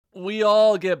We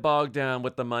all get bogged down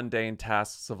with the mundane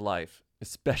tasks of life,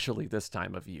 especially this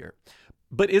time of year.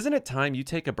 But isn't it time you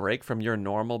take a break from your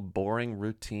normal, boring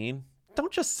routine?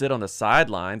 Don't just sit on the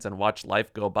sidelines and watch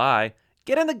life go by.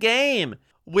 Get in the game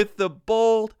with the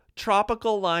bold,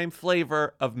 tropical lime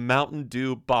flavor of Mountain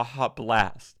Dew Baja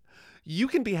Blast. You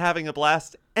can be having a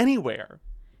blast anywhere.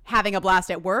 Having a blast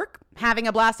at work, having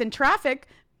a blast in traffic,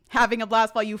 having a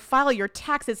blast while you file your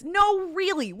taxes. No,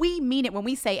 really, we mean it when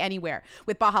we say anywhere.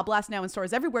 With Baja Blast now in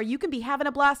stores everywhere, you can be having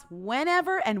a blast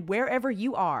whenever and wherever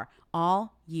you are,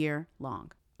 all year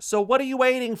long. So what are you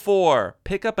waiting for?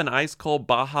 Pick up an ice-cold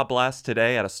Baja Blast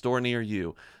today at a store near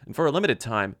you. And for a limited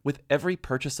time, with every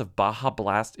purchase of Baja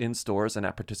Blast in stores and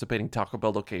at participating Taco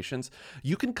Bell locations,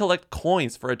 you can collect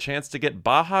coins for a chance to get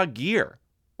Baja gear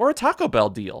or a Taco Bell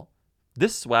deal.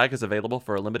 This swag is available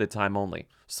for a limited time only,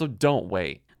 so don't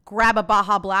wait. Grab a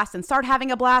Baja Blast and start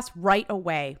having a blast right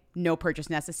away. No purchase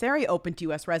necessary. Open to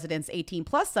U.S. residents 18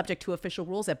 plus, subject to official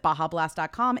rules at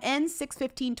BajaBlast.com. Ends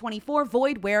 6/15/24.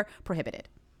 Void where prohibited.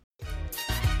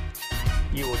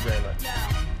 You will dream it.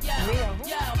 Yo,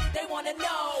 they wanna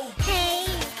know. Hey,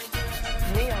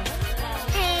 hey,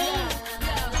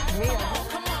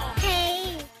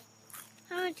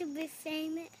 I want to be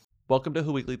famous. Welcome to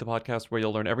Who Weekly, the podcast where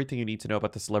you'll learn everything you need to know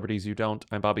about the celebrities you don't.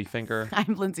 I'm Bobby Finger.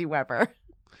 I'm Lindsay Weber.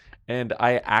 And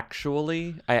I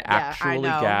actually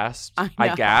gasped.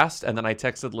 I gasped, and then I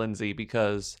texted Lindsay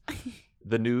because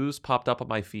the news popped up on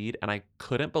my feed, and I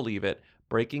couldn't believe it.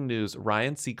 Breaking news,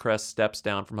 Ryan Seacrest steps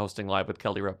down from hosting Live with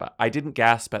Kelly Ripa. I didn't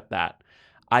gasp at that.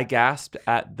 I gasped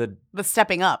at the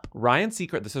stepping up. Ryan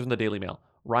Seacrest, this is from the Daily Mail.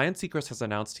 Ryan Seacrest has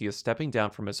announced he is stepping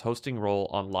down from his hosting role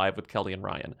on Live with Kelly and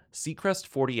Ryan. Seacrest,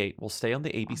 48, will stay on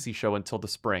the ABC show until the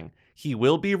spring. He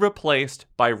will be replaced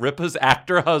by Ripa's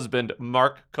actor husband,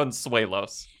 Mark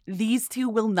Consuelos. These two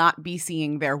will not be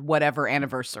seeing their whatever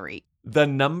anniversary. The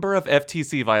number of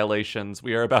FTC violations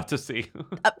we are about to see.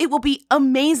 It will be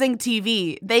amazing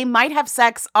TV. They might have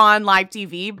sex on live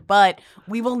TV, but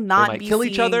we will not they might be kill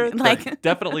seeing, each other. Like, They're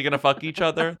definitely going to fuck each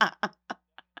other.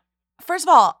 First of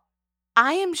all,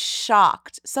 I am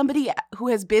shocked. Somebody who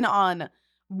has been on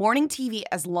morning TV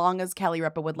as long as Kelly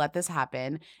Ripa would let this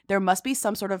happen. There must be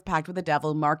some sort of pact with the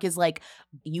devil. Mark is like,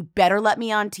 you better let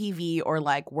me on TV or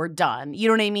like, we're done. You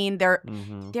know what I mean? There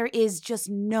is just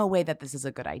no way that this is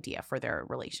a good idea for their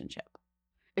relationship.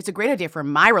 It's a great idea for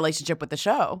my relationship with the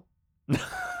show.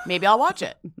 Maybe I'll watch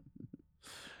it.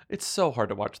 It's so hard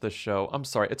to watch this show. I'm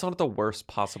sorry. It's on at the worst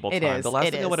possible time. It is. The last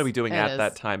It thing I is. want to be doing It at is.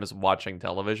 that time is watching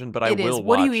television, but I It will is. watch.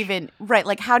 What do you even, right,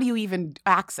 like how do you even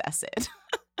access it?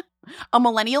 A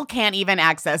millennial can't even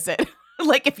access it.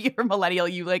 Like if you're a millennial,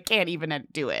 you like can't even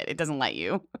do it. It doesn't let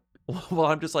you. Well,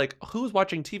 I'm just like, who's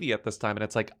watching TV at this time? And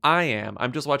it's like, I am.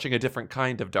 I'm just watching a different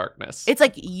kind of darkness. It's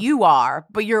like you are,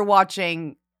 but you're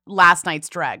watching last night's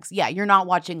dregs. Yeah, you're not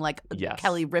watching like Yes.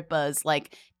 Kelly Ripa's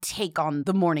like take on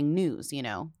the morning news, you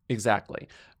know? Exactly.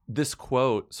 This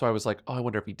quote, so I was like, oh, I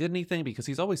wonder if he did anything, because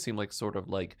he's always seemed like sort of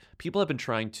like, people have been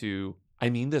trying to, I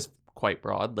mean this quite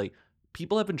broadly,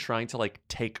 people have been trying to like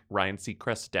take Ryan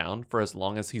Seacrest down for as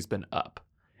long as he's been up.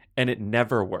 And it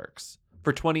never works.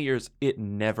 For 20 years, it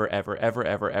never, ever, ever,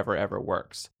 ever, ever, ever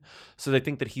works. So they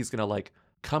think that he's going to like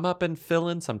come up and fill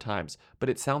in sometimes. But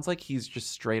it sounds like he's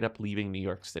just straight up leaving New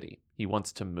York City. He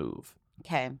wants to move.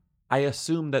 Okay. I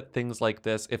assume that things like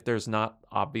this, if there's not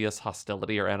obvious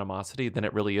hostility or animosity, then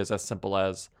it really is as simple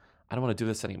as, I don't want to do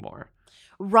this anymore.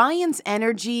 Ryan's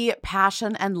energy,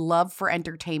 passion, and love for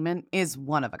entertainment is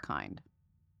one of a kind.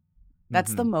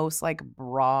 That's the most like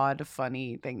broad,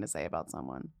 funny thing to say about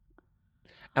someone.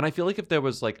 And I feel like if there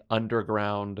was like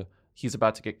underground, he's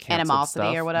about to get canceled Animosity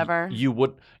stuff, or whatever. you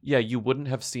wouldn't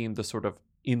have seen the sort of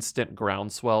instant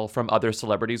groundswell from other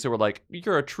celebrities who were like,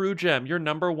 you're a true gem, you're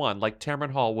number one. Like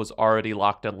Tamron Hall was already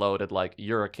locked and loaded, like,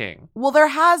 you're a king. Well, there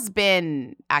has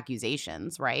been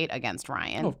accusations, right, against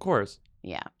Ryan. Oh, of course.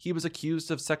 Yeah. He was accused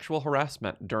of sexual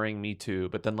harassment during Me Too,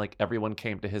 but then like everyone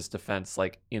came to his defense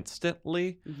like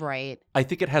instantly. Right. I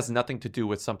think it has nothing to do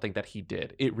with something that he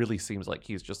did. It really seems like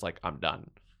he's just like, I'm done.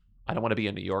 I don't want to be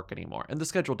in New York anymore. And the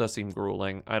schedule does seem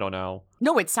grueling. I don't know.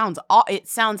 No, it sounds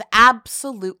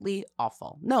absolutely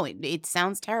awful. No, it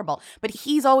sounds terrible. But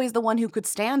he's always the one who could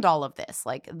stand all of this,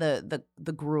 like the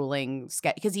grueling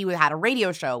sketch, because he had a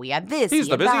radio show. He had this. He's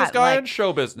he the had busiest that. guy Like, in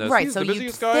show business. right, He's so the you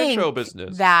busiest guy in think show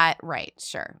business. That right,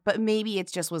 sure. But maybe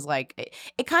it just was like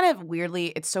it kind of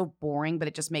weirdly. It's so boring, but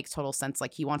it just makes total sense.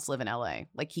 Like he wants to live in LA.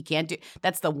 Like he can't do.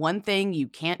 That's the one thing you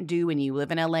can't do when you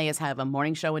live in LA is have a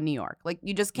morning show in New York. Like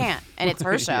you just can't. And it's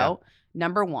her show. Yeah.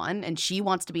 Number one, and she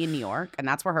wants to be in New York, and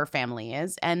that's where her family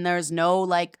is. And there's no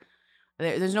like,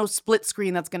 there's no split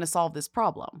screen that's going to solve this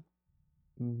problem.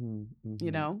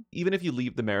 You know? Even if you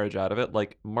leave the marriage out of it,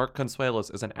 like Mark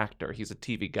Consuelos is an actor. He's a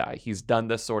TV guy. He's done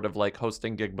this sort of like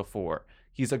hosting gig before.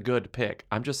 He's a good pick.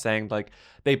 I'm just saying, like,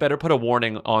 they better put a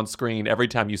warning on screen every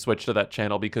time you switch to that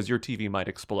channel because your TV might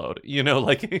explode. You know,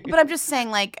 like. But I'm just saying,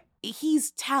 like,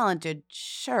 he's talented,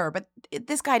 sure, but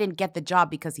this guy didn't get the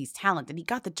job because he's talented. He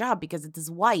got the job because it's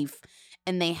his wife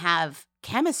and they have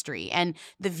chemistry, and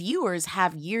the viewers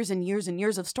have years and years and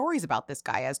years of stories about this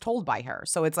guy as told by her.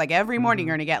 So it's like every morning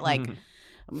you're going to get like,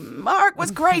 Mark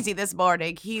was crazy this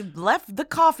morning. He left the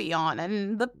coffee on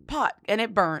and the pot and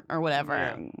it burnt or whatever.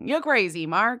 Yeah. You're crazy,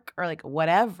 Mark, or like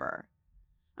whatever.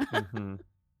 Mhm.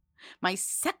 My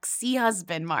sexy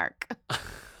husband, Mark.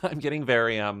 I'm getting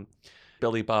very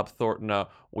Billy Bob Thornton,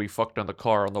 we fucked on the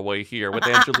car on the way here with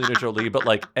Angelina Jolie, but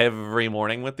like every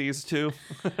morning with these two.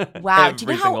 Wow. Every Do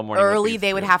you know single how morning with early these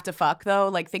they would two. have to fuck, though?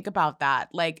 Like, think about that.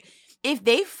 Like, if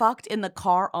they fucked in the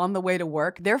car on the way to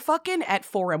work, they're fucking at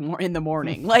 4 in the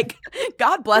morning. Like,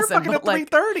 God bless They're them. fucking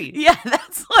But at like, 3:30. yeah,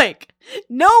 that's like,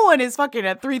 no one is fucking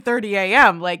at 3:30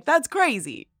 a.m. Like, that's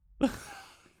crazy.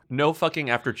 No fucking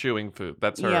after chewing food.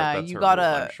 That's her. Yeah, that's you her gotta,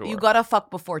 rule, I'm sure. you gotta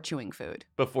fuck before chewing food.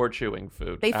 Before chewing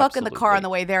food. They fuck in the car on the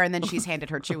Absolutely. way there, and then she's handed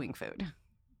her chewing food.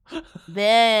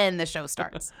 Then the show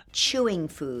starts. Chewing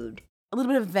food. A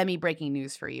little bit of Vemi breaking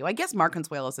news for you. I guess Mark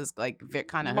Consuelos is like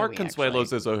kind of Mark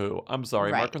Consuelos is a who. I'm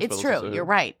sorry. right. Mark Consuelos It's is true. a who. You're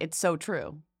right. It's so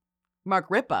true. Mark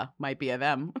Ripa might be a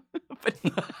them. But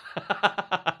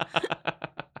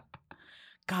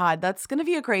God, that's gonna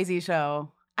be a crazy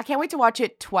show. I can't wait to watch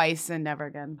it twice and never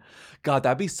again. God,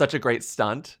 that'd be such a great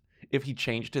stunt if he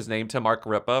changed his name to Mark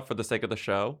Ripa for the sake of the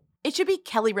show. It should be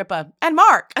Kelly Ripa and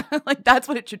Mark. Like, that's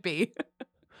what it should be.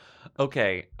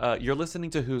 Okay, you're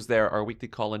listening to Who's There, our weekly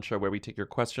call-in show where we take your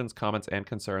questions, comments, and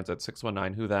concerns at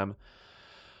 619-WHO-THEM.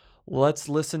 Let's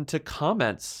listen to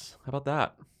comments. How about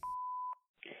that?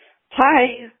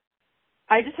 Hi.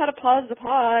 I just had to pause the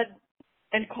pod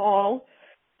and call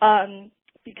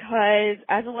because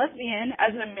as a lesbian,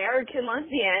 as an American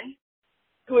lesbian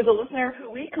who is a listener of Who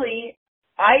Weekly,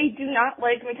 I do not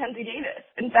like Mackenzie Davis.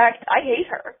 In fact, I hate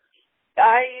her.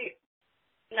 I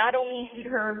not only hate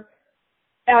her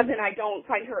as in I don't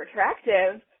find her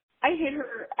attractive, I hate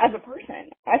her as a person.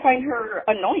 I find her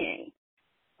annoying.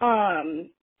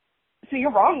 So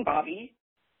you're wrong, Bobby.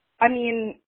 I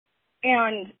mean,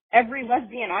 and every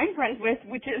lesbian I'm friends with,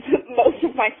 which is most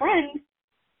of my friends,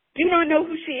 do not know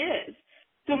who she is.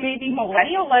 So maybe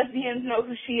millennial lesbians know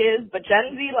who she is, but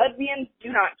Gen Z lesbians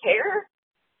do not care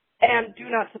and do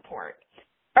not support.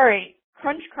 All right,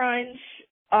 crunch.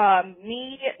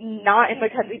 Me not in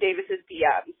Mackenzie Davis's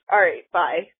DMs. All right,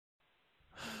 bye.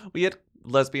 We had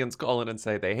lesbians call in and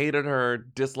say they hated her,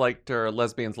 disliked her,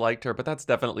 lesbians liked her, but that's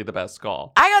definitely the best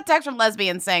call. I got text from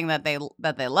lesbians saying that they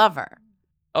love her.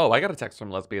 Oh, I got a text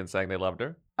from lesbians saying they loved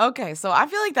her. Okay, so I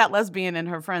feel like that lesbian and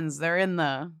her friends, they're in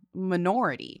the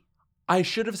minority. I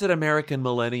should have said American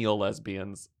millennial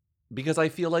lesbians because I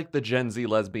feel like the Gen Z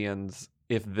lesbians,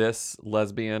 if this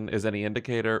lesbian is any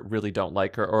indicator, really don't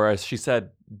like her, or as she said,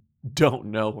 don't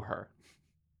know her.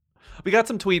 We got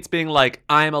some tweets being like,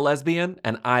 I'm a lesbian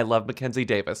and I love Mackenzie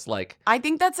Davis. Like, I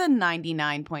think that's a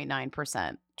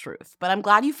 99.9% truth. But I'm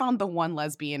glad you found the one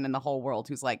lesbian in the whole world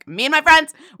who's like, me and my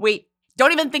friends, we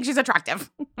don't even think she's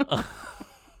attractive.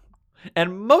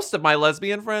 and most of my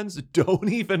lesbian friends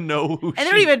don't even know who And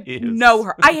they she don't even is. know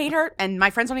her. I hate her, and my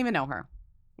friends don't even know her.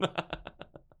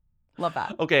 Love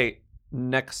that. Okay,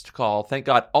 next call. Thank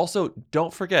God. Also,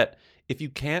 don't forget, if you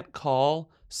can't call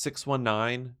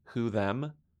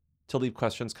 619-WHO-THEM to leave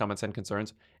questions, comments, and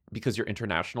concerns because you're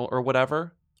international or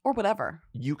whatever, Or whatever.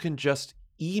 you can just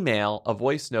email a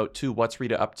voice note to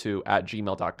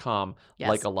what'sritaupto@gmail.com Yes.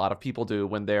 like a lot of people do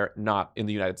when they're not in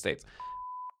the United States.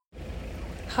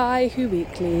 Hi, Who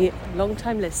Weekly,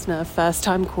 long-time listener,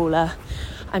 first-time caller.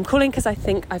 I'm calling because I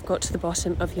think I've got to the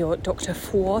bottom of your Dr.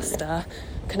 Forster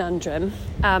conundrum.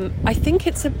 I think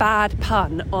it's a bad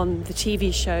pun on the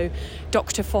TV show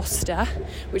Dr. Foster,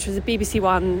 which was a BBC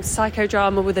One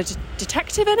psychodrama with a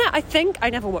detective in it, I think. I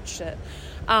never watched it.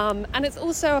 And it's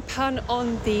also a pun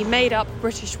on the made-up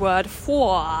British word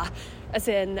for, as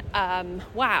in,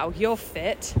 wow, you're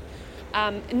fit.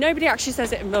 Nobody actually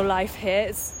says it in real life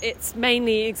here. It's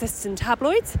mainly exists in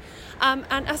tabloids. And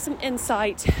as some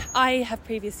insight, I have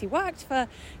previously worked for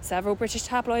several British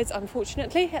tabloids,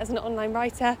 unfortunately, as an online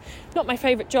writer. Not my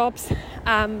favourite jobs,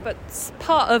 but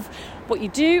part of what you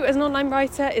do as an online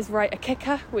writer is write a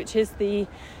kicker, which is the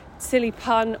silly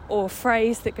pun or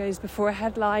phrase that goes before a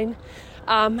headline.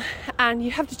 And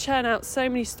you have to churn out so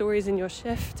many stories in your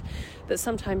shift that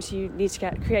sometimes you need to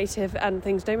get creative and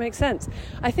things don't make sense.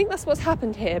 I think that's what's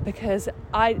happened here, because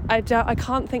I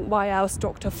can't think why else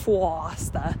Dr.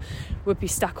 Forster would be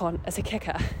stuck on as a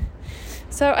kicker.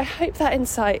 So I hope that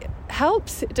insight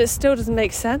helps. It still doesn't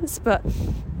make sense, but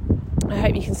I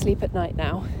hope you can sleep at night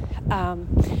now.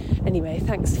 Anyway,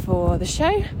 thanks for the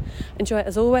show. Enjoy it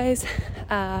as always.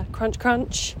 Crunch,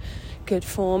 crunch. Good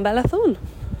form, Bella Thorne.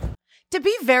 To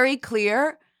be very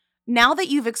clear, now that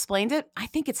you've explained it, I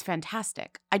think it's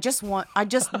fantastic. I just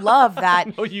love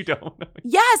that. No, you don't.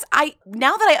 Yes,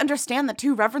 now that I understand the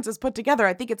two references put together,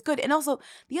 I think it's good. And also,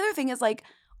 the other thing is like,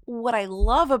 what I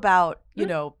love about,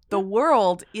 the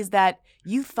world is that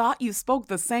you thought you spoke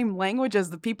the same language as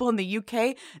the people in the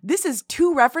UK. This is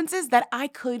two references that I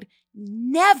could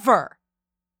never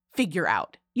figure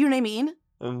out. You know what I mean?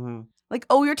 Mm-hmm. Like,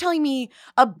 oh, you're telling me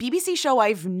a BBC show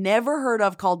I've never heard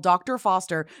of called Dr.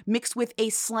 Foster mixed with a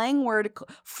slang word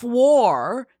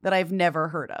for that I've never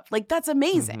heard of. Like, that's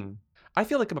amazing. Mm-hmm. I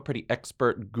feel like I'm a pretty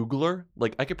expert Googler.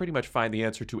 Like, I could pretty much find the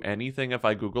answer to anything if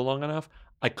I Google long enough.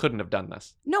 I couldn't have done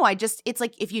this. No, it's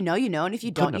like, if you know, you know, and if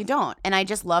you don't, you don't. And I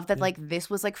just love that, like, this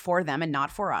was, like, for them and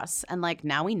not for us. And, like,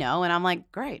 now we know. And I'm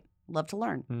like, great. Love to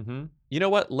learn. Mm-hmm. You know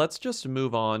what? Let's just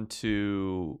move on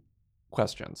to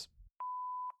questions.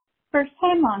 First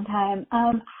time, long time.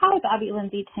 Hi, Bobby,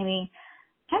 Lindsay, Timmy.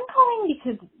 I'm calling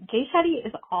because Jay Shetty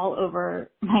is all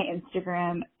over my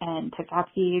Instagram and TikTok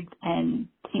feeds and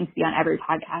seems to be on every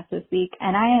podcast this week,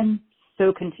 and I am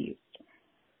so confused.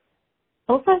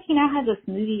 Also, he now has a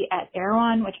smoothie at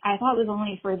Erewhon, which I thought was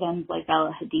only for them like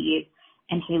Bella Hadid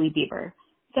and Hailey Bieber.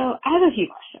 So I have a few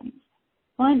questions.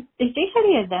 One, is Jay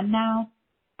Shetty a them now?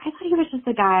 I thought he was just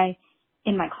a guy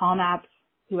in my Calm apps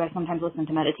who I sometimes listen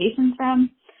to meditations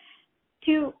from.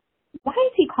 Two, why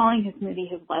is he calling his smoothie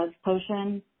his love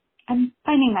potion? I'm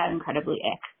finding that incredibly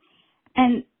ick.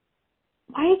 And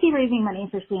why is he raising money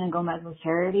for Selena Gomez's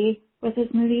charity with his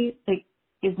smoothie? Like,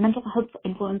 is mental health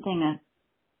influencing a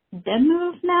them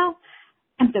move now?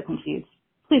 I'm so confused.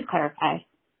 Please clarify.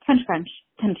 Crunch, crunch.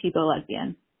 Tim Tebow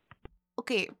lesbian.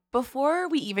 Okay, before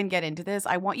we even get into this,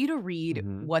 I want you to read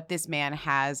what this man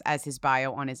has as his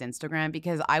bio on his Instagram,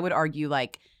 because I would argue,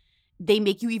 like, they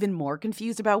make you even more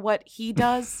confused about what he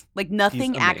does. Like,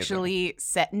 nothing actually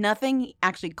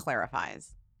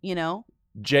clarifies, you know?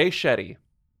 Jay Shetty,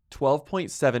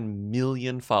 12.7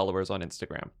 million followers on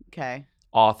Instagram. Okay.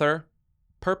 Author,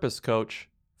 purpose coach,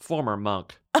 former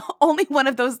monk. Only one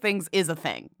of those things is a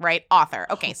thing, right? Author.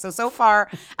 Okay, so far,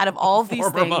 out of all of these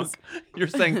former things. Monk. You're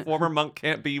saying former monk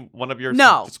can't be one of your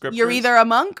No, descriptors? you're either a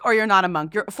monk or you're not a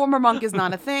monk. Your former monk is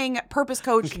not a thing. Purpose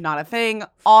coach, not a thing.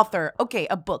 Author. Okay,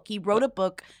 a book. He wrote a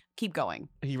book. Keep going.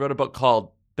 He wrote a book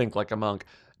called Think Like a Monk.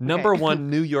 Number one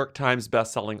New York Times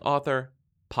bestselling author.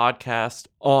 Podcast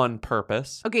On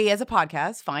Purpose. Okay, he has a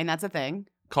podcast. Fine, that's a thing.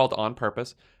 Called On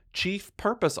Purpose. Chief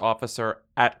Purpose Officer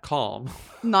at Calm.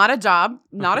 Not a job.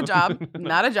 Not a job.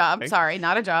 Not a job. Okay. Sorry,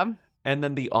 not a job. And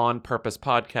then the On Purpose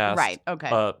podcast. Right,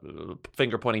 okay.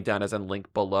 Finger pointing down as in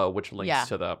link below, which links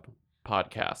to the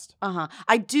podcast. Uh-huh.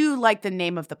 I do like the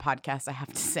name of the podcast, I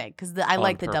have to say, because I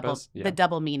like the Purpose, the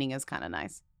double meaning is kind of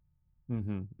nice.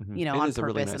 Mm-hmm, mm-hmm. You know, it on is purpose a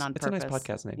really nice, and on it's purpose. a nice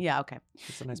podcast name. Yeah, okay.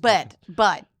 It's a nice But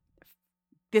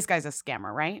this guy's a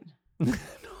scammer, right?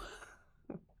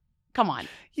 Come on.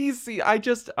 I mean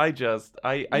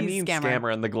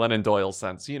scammer in the Glennon Doyle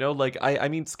sense, you know, like I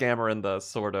mean scammer in the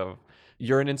sort of,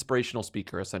 you're an inspirational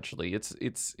speaker essentially.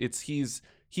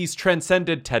 He's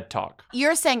transcended TED Talk.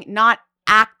 You're saying not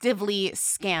actively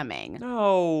scamming.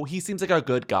 No, he seems like a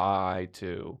good guy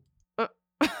too.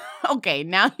 Okay,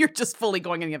 now you're just fully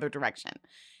going in the other direction.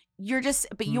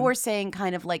 You're saying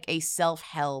kind of like a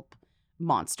self-help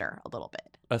monster a little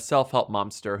bit. A self-help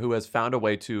monster who has found a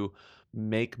way to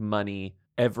make money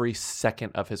every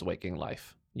second of his waking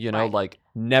life. You know, like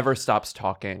never stops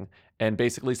talking and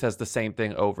basically says the same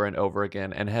thing over and over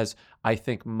again, and has, I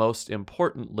think most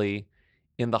importantly,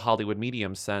 in the Hollywood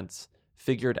medium sense,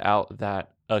 figured out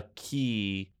that a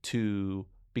key to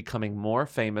becoming more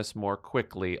famous more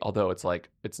quickly, although it's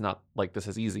not like this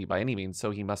is easy by any means,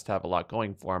 so he must have a lot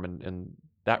going for him in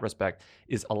that respect,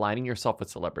 is aligning yourself with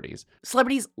celebrities.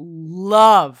 Celebrities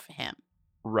love him.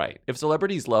 Right. If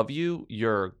celebrities love you,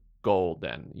 you're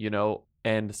golden, you know,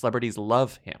 and celebrities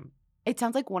love him. It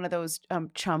sounds like one of those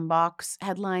chum box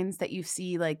headlines that you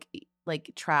see like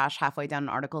trash halfway down an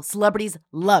article. Celebrities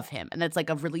love him. And it's like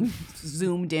a really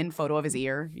zoomed in photo of his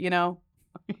ear, you know?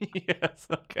 Yes.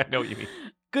 Okay. I know what you mean.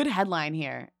 Good headline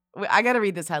here. I got to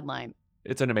read this headline.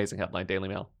 It's an amazing headline, Daily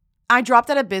Mail. I dropped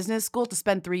out of business school to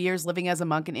spend 3 years living as a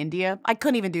monk in India. I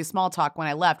couldn't even do small talk when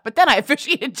I left, but then I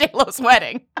officiated J-Lo's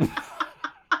wedding.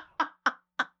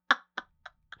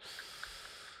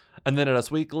 And then at Us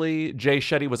Weekly, Jay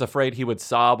Shetty was afraid he would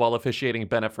sob while officiating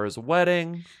Ben Affleck's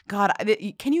wedding. God,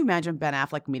 can you imagine Ben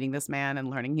Affleck meeting this man and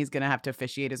learning he's going to have to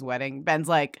officiate his wedding? Ben's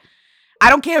like, I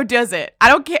don't care who does it. I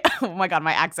don't care. Oh my God,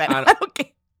 my accent. I don't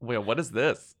care. Wait, what is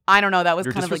this? I don't know. That was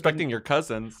You're kind of like disrespecting your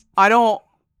cousins. I don't.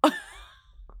 It's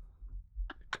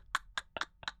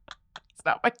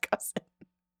not my cousin.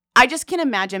 I just can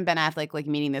imagine Ben Affleck like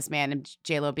meeting this man and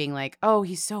J-Lo being like, oh,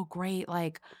 he's so great.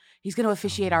 Like, he's going to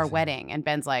officiate our wedding. And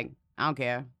Ben's like, I don't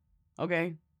care.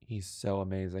 Okay. He's so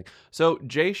amazing. So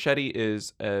Jay Shetty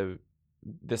is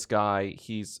this guy.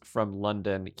 He's from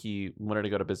London. He wanted to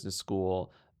go to business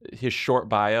school. His short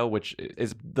bio, which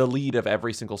is the lead of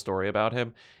every single story about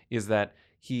him, is that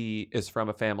he is from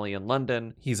a family in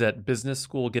London. He's at business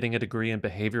school getting a degree in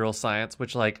behavioral science,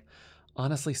 which like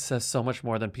honestly says so much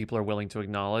more than people are willing to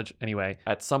acknowledge. Anyway,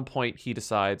 at some point he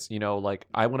decides, like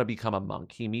I want to become a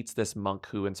monk. He meets this monk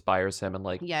who inspires him and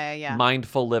like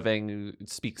mindful living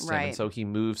speaks to him. And so he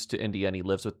moves to India and he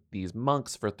lives with these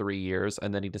monks for 3 years.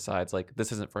 And then he decides like,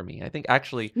 this isn't for me. I think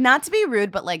actually, not to be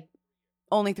rude, but like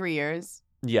only 3 years.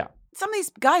 Yeah. Some of these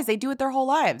guys, they do it their whole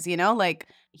lives, like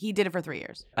he did it for 3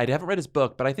 years. I haven't read his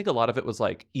book, but I think a lot of it was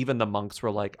like, even the monks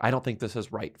were like, I don't think this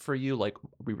is right for you. Like,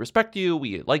 we respect you,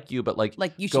 we like you, but like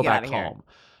you should go get back out of here. home.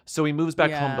 So he moves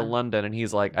back home to London and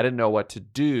he's like, I didn't know what to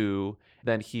do.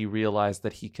 Then he realized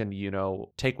that he can,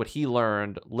 take what he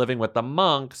learned living with the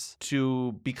monks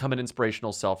to become an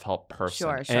inspirational self-help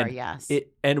person. Sure, yes.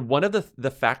 And one of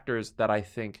the factors that I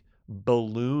think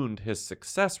ballooned his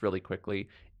success really quickly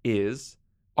is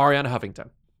Ariana Huffington.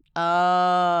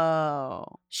 Oh,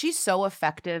 she's so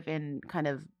effective in kind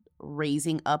of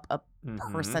raising up a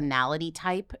personality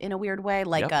type in a weird way,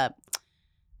 like a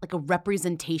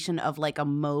representation of like a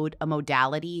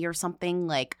modality or something,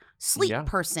 like sleep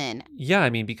person. Yeah, I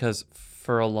mean, because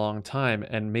for a long time,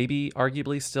 and maybe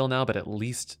arguably still now, but at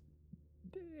least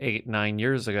 8-9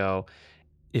 years ago,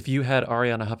 if you had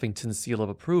Ariana Huffington's seal of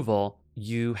approval,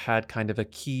 you had kind of a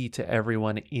key to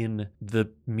everyone in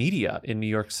the media in New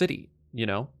York City,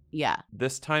 Yeah.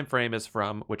 This time frame is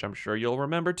from, which I'm sure you'll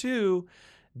remember too,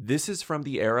 this is from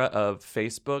the era of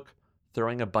Facebook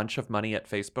throwing a bunch of money at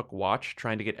Facebook Watch,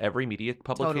 trying to get every media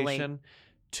publication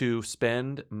to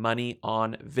spend money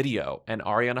on video. And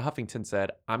Ariana Huffington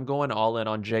said, I'm going all in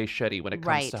on Jay Shetty when it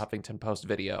comes to Huffington Post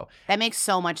video. That makes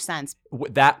so much sense.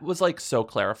 That was like so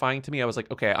clarifying to me. I was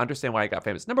like, okay, I understand why I got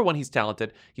famous. Number one, he's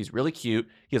talented. He's really cute.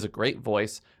 He has a great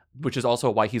voice, which is also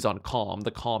why he's on Calm,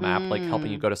 the Calm app, like helping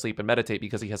you go to sleep and meditate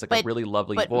because he has like a really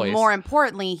lovely voice. But more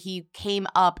importantly, he came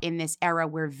up in this era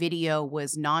where video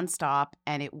was nonstop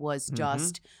and it was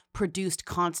just produced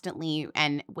constantly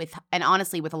and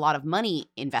honestly with a lot of money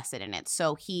invested in it.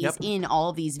 So he's in all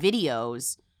of these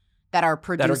videos that are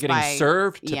produced that are getting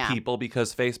served to people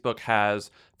because Facebook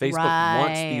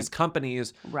wants these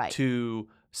companies to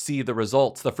see the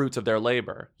results, the fruits of their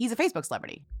labor. He's a Facebook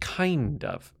celebrity. Kind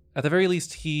of. At the very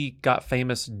least, he got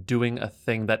famous doing a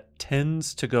thing that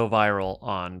tends to go viral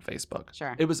on Facebook.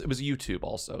 Sure. It was YouTube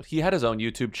also. He had his own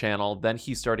YouTube channel. Then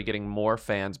he started getting more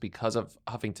fans because of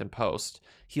Huffington Post.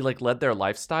 He like led their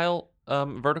lifestyle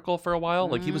vertical for a while.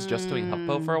 Like he was just doing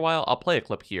HuffPo for a while. I'll play a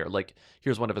clip here. Like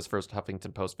here's one of his first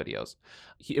Huffington Post videos.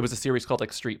 It was a series called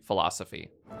like Street Philosophy.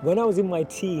 When I was in my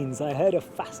teens, I heard a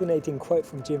fascinating quote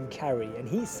from Jim Carrey, and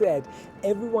he said,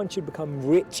 everyone should become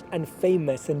rich and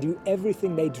famous and do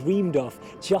everything they dreamed of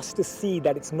just to see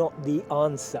that it's not the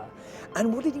answer.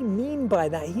 And what did he mean by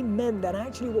that? He meant that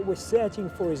actually what we're searching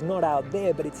for is not out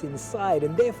there, but it's inside,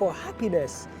 and therefore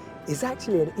happiness is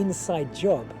actually an inside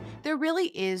job. There really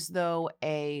is, though,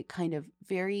 a kind of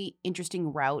very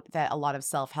interesting route that a lot of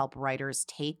self-help writers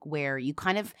take where you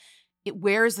kind of,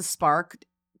 where's the spark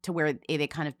to where they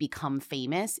kind of become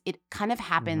famous? It kind of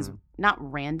happens not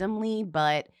randomly,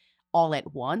 but all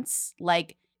at once.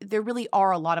 Like there really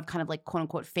are a lot of kind of like quote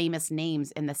unquote famous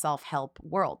names in the self-help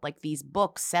world. Like these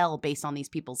books sell based on these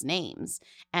people's names.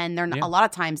 And they're not, a lot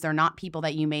of times they're not people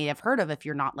that you may have heard of if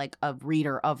you're not like a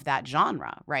reader of that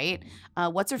genre, right?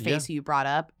 What's Her Face, who you brought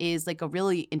up, is like a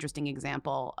really interesting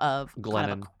example of Glennon.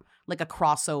 kind of like a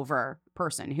crossover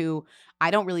person who I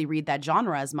don't really read that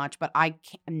genre as much, but I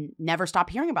can never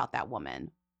stop hearing about that woman,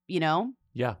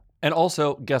 Yeah. And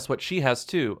also, guess what she has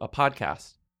too? A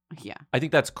podcast. Yeah. I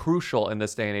think that's crucial in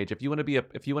this day and age. If you want to be a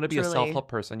Truly. self-help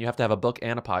person, you have to have a book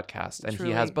and a podcast. And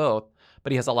Truly. he has both,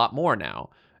 but he has a lot more now.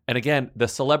 And again, the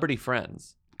celebrity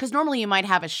friends. Because normally you might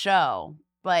have a show,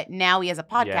 but now he has a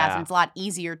podcast and it's a lot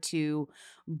easier to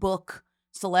book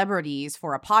celebrities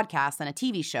for a podcast than a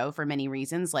TV show for many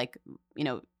reasons. Like,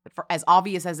 for as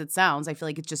obvious as it sounds, I feel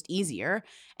like it's just easier.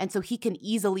 And so he can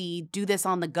easily do this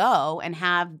on the go and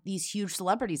have these huge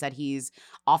celebrities that he's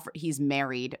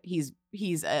married, he's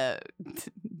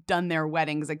done their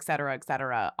weddings, et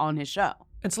cetera, on his show.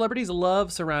 And celebrities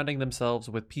love surrounding themselves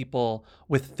with people,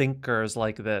 with thinkers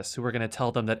like this, who are going to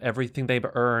tell them that everything they've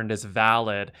earned is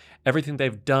valid, everything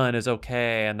they've done is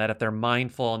okay, and that if they're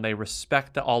mindful and they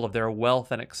respect all of their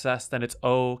wealth and excess, then it's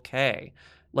okay.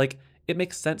 Like, it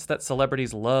makes sense that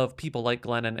celebrities love people like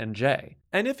Glennon and Jay.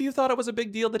 And if you thought it was a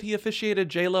big deal that he officiated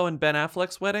J-Lo and Ben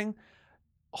Affleck's wedding,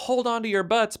 hold on to your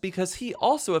butts, because he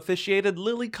also officiated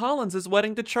Lily Collins'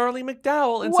 wedding to Charlie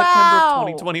McDowell in September of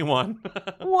 2021.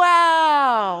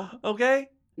 Wow. Okay?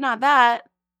 Not that.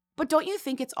 But don't you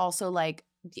think it's also like,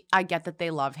 I get that they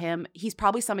love him. He's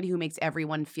probably somebody who makes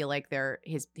everyone feel like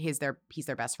he's their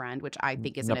best friend, which I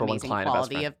think is an amazing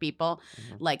quality of people.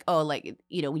 Mm-hmm. Like, oh, like,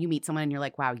 you know, when you meet someone and you're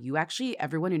like, wow, you actually,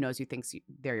 everyone who knows you thinks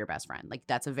they're your best friend. Like,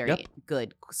 that's a very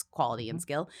good quality and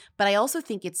skill. But I also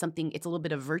think it's a little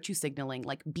bit of virtue signaling,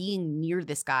 like being near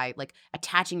this guy, like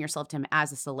attaching yourself to him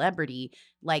as a celebrity,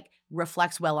 like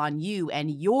reflects well on you and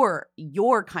your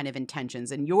kind of intentions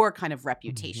and your kind of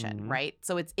reputation, right?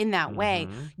 So it's in that way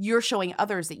you're showing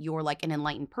others that you're like an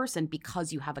enlightened person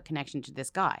because you have a connection to this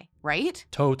guy, right?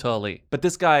 Totally. But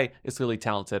this guy is really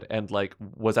talented and like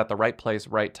was at the right place,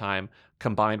 right time,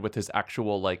 combined with his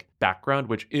actual like background,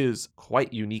 which is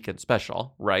quite unique and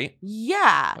special, right?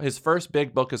 Yeah. His first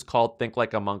big book is called Think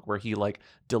Like a Monk, where he like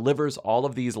delivers all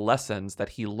of these lessons that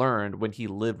he learned when he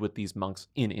lived with these monks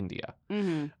in India.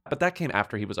 But that came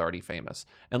after he was already famous.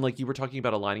 And like you were talking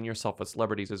about, aligning yourself with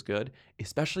celebrities is good,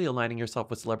 especially aligning yourself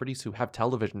with celebrities who have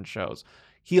television shows.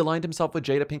 He aligned himself with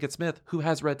Jada Pinkett Smith, who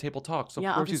has Red Table Talk. So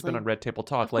of course he's been on Red Table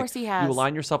Talk. Of course he has. You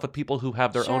align yourself with people who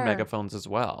have their own megaphones as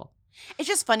well. It's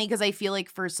just funny because I feel like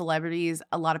for celebrities,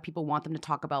 a lot of people want them to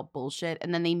talk about bullshit,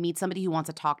 and then they meet somebody who wants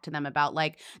to talk to them about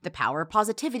like the power of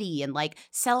positivity and like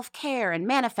self-care and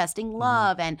manifesting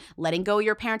love and letting go of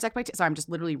your parents' expectations. So I'm just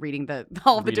literally reading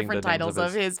all the different titles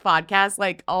of his podcast,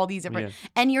 like all these different,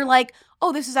 and you're like,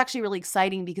 oh, this is actually really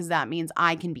exciting because that means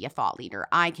I can be a thought leader.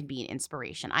 I can be an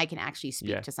inspiration. I can actually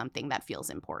speak to something that feels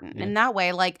important. And that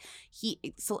way, like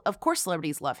of course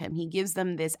celebrities love him. He gives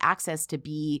them this access to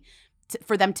be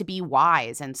for them to be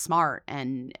wise and smart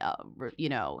and, you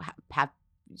know,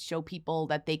 show people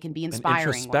that they can be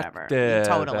inspiring, whatever.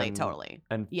 Totally.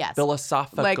 And yes.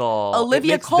 philosophical. Like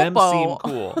Olivia Culpo. Them seem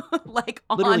cool. Like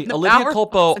literally, Olivia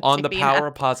Culpo on the power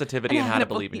of positivity and how to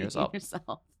believe in yourself.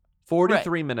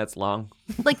 43 minutes long.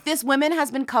 Like this woman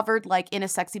has been covered like in a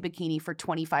sexy bikini for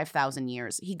 25,000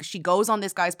 years. She goes on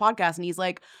this guy's podcast and he's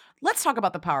like, let's talk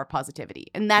about the power of positivity.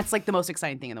 And that's like the most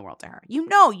exciting thing in the world to her. You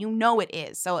know it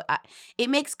is. So it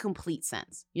makes complete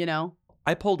sense, you know?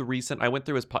 I went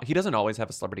through his he doesn't always have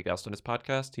a celebrity guest on his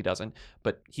podcast. He doesn't,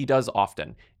 but he does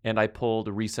often. And I pulled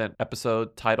recent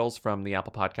episode titles from the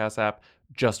Apple Podcast app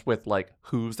just with like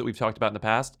who's that we've talked about in the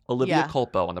past. Olivia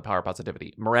Culpo on the power of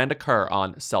positivity. Miranda Kerr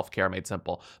on self-care made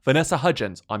simple. Vanessa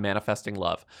Hudgens on manifesting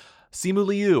love. Simu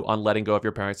Liu on letting go of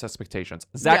your parents' expectations.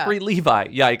 Zachary Levi,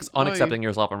 yikes, on accepting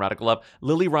yourself and radical love.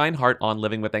 Lily Reinhart on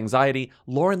living with anxiety.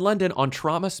 Lauren London on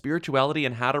trauma, spirituality,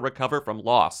 and how to recover from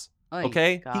loss.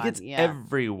 Okay? God, he gets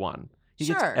everyone. He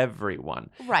gets everyone.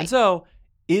 Right. And so,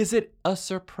 is it a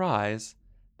surprise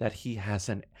that he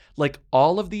hasn't, like,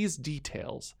 all of these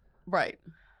details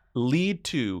lead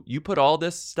to, you put all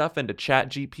this stuff into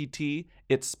ChatGPT,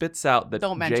 it spits out that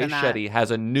Jay Shetty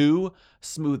has a new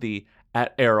smoothie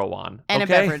at Erewhon. And a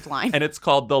beverage line. And it's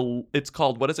called,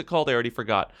 what is it called? I already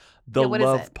forgot. The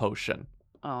Love Potion.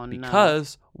 Oh, no.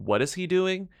 Because what is he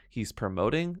doing? He's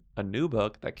promoting a new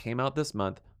book that came out this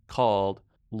month called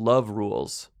Love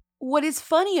Rules. What is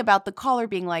funny about the caller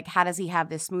being like, how does he have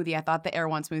this smoothie? I thought the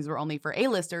Erewhon smoothies were only for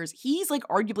A-listers. He's like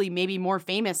arguably maybe more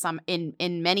famous in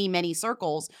many, many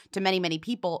circles to many, many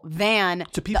people than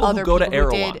to people the other who go people to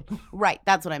Erewhon. Right.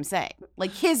 That's what I'm saying.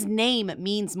 Like his name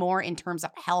means more in terms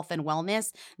of health and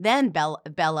wellness than Bella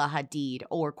Hadid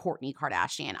or Kourtney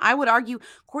Kardashian. I would argue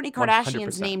Kourtney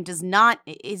Kardashian's 100%. name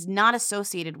is not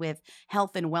associated with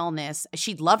health and wellness.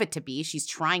 She'd love it to be. She's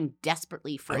trying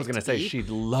desperately for it to be. I was going to say she'd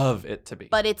love it to be.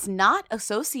 But it's not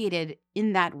associated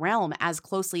in that realm as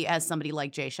closely as somebody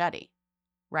like Jay Shetty,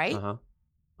 right?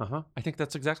 I think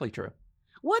that's exactly true.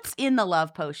 What's in the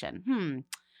Love Potion?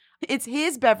 It's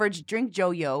his beverage, Drink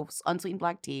Joyo's unsweetened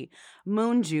black tea,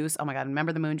 moon juice. Oh my God,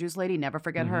 remember the moon juice lady? Never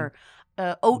forget her.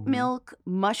 Oat milk,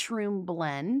 mushroom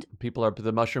blend.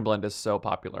 The mushroom blend is so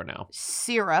popular now.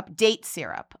 Syrup, date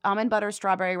syrup, almond butter,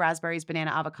 strawberry, raspberries,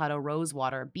 banana, avocado, rose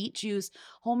water, beet juice,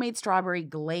 homemade strawberry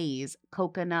glaze,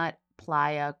 coconut,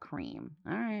 playa cream.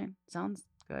 All right. Sounds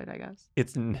good, I guess.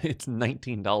 It's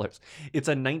 $19. It's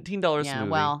a $19 Yeah, smoothie.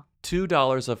 well.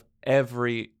 $2 of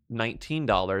every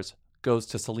 $19 goes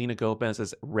to Selena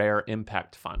Gomez's Rare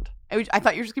Impact Fund. I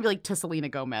thought you were just going to be like to Selena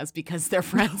Gomez because they're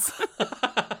friends.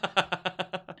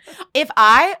 If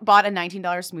I bought a $19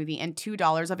 smoothie and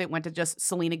 $2 of it went to just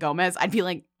Selena Gomez, I'd be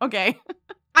like, okay,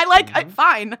 I'm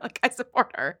fine. Like, I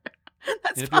support her.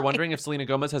 That's And if fine. you're wondering if Selena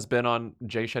Gomez has been on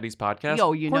Jay Shetty's podcast,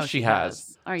 Yo, you of course know she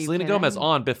has. Are you Selena kidding? Gomez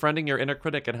on Befriending Your Inner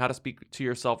Critic and How to Speak to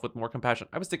Yourself with More Compassion.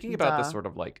 I was thinking about this Duh. sort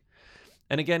of like,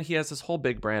 and again, he has this whole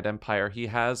big brand empire. He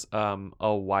has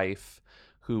a wife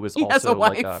who is He also has a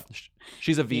like wife.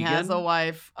 she's a vegan. He has a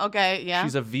wife. Okay, yeah.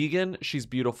 She's a vegan. She's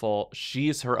beautiful.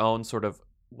 She's her own sort of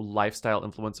lifestyle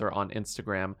influencer on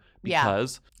Instagram Yeah.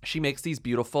 because she makes these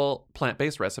beautiful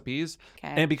plant-based recipes.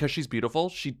 Okay. And because she's beautiful,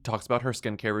 she talks about her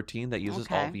skincare routine that uses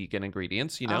all Okay. vegan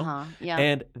ingredients, you know? Uh-huh. Yeah.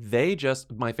 And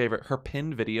my favorite, her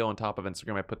pinned video on top of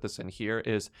Instagram, I put this in here,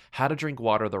 is how to drink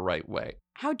water the right way.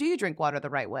 How do you drink water the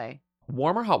right way?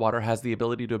 Warm or hot water has the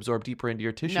ability to absorb deeper into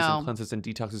your tissues No. and cleanses and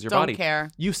detoxes your Don't body. care.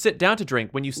 You sit down to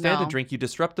drink. When you stand No. to drink, you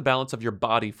disrupt the balance of your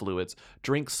body fluids.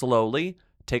 Drink slowly.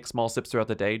 Take small sips throughout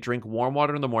the day. Drink warm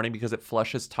water in the morning because it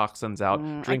flushes toxins out.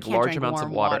 I Drink can't large drink amounts of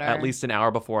warm water water. at least an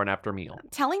hour before and after meal.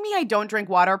 Telling me I don't drink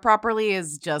water properly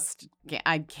is just,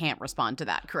 I can't respond to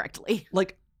that correctly.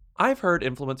 Like, I've heard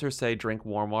influencers say drink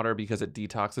warm water because it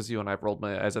detoxes you, and I've rolled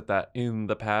my eyes at that in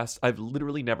the past. I've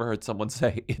literally never heard someone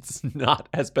say it's not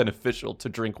as beneficial to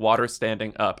drink water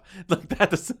standing up. Like,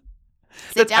 that's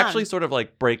down. actually sort of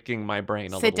like breaking my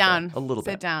brain a Sit down. little bit. A little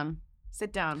Sit bit. down.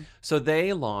 Sit down. So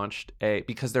they launched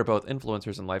because they're both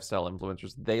influencers and lifestyle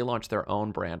influencers, they launched their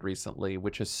own brand recently,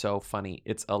 which is so funny.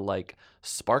 It's a like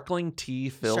sparkling tea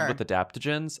filled Sure. with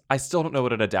adaptogens. I still don't know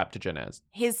what an adaptogen is.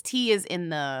 His tea is in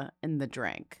the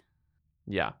drink.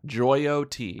 Yeah. Joyo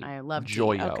tea. I love tea.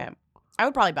 Joyo. Okay. I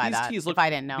would probably buy These that teas if I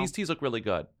didn't know. These teas look really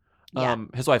good. Yeah.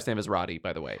 His wife's name is Roddy,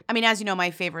 by the way. I mean, as you know,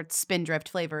 my favorite Spindrift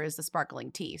flavor is the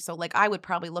sparkling tea. So, like, I would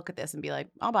probably look at this and be like,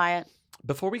 I'll buy it.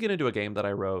 Before we get into a game that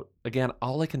I wrote, again,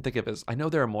 all I can think of is, I know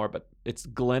there are more, but it's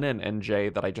Glennon and Jay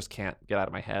that I just can't get out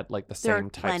of my head, like the There same are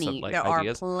types plenty. of like there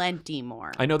ideas. are plenty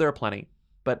more. I know there are plenty,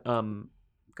 but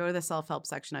Go to the self-help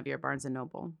section of your Barnes &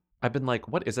 Noble. I've been like,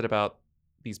 what is it about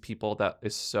these people that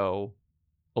is so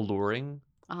alluring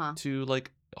Uh-huh. to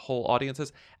like whole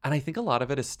audiences? And I think a lot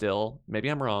of it is still, maybe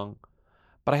I'm wrong,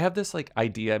 but I have this like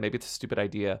idea, maybe it's a stupid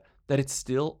idea, that it's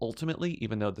still ultimately,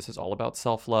 even though this is all about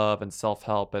self-love and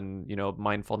self-help and, you know,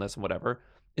 mindfulness and whatever,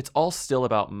 it's all still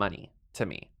about money to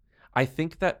me. I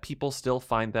think that people still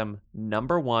find them,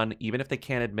 number one, even if they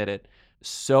can't admit it,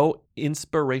 so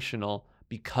inspirational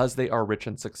because they are rich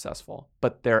and successful,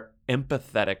 but they're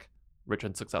empathetic, rich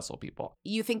and successful people.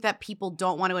 You think that people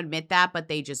don't want to admit that, but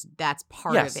that's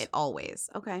part Yes. of it always.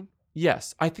 Okay.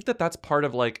 Yes, I think that that's part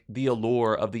of like the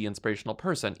allure of the inspirational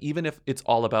person, even if it's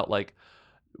all about like,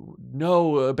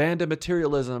 no, abandon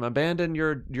materialism, abandon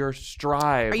your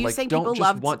strive. Are you like, saying don't people just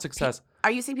loved want success.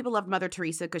 Are you saying people loved Mother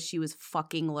Teresa because she was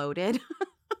fucking loaded?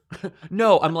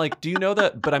 No, I'm like, do you know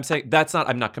that? But I'm saying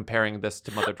I'm not comparing this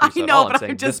to Mother I Teresa know, at all. but I'm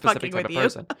saying I'm this just specific fucking type with of you.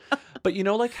 person. But you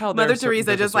know, like how Mother there's Teresa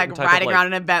there's a just like certain type of, riding around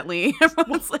in a Bentley.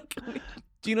 Everyone's like,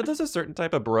 do you know there's a certain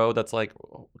type of bro that's like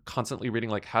constantly reading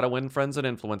like How to Win Friends and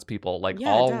Influence People, like Yeah,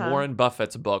 all duh. Warren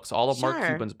Buffett's books, all of Mark Sure.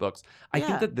 Cuban's books. I Yeah.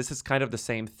 think that this is kind of the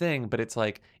same thing, but it's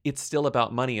like it's still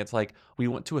about money. It's like we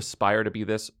want to aspire to be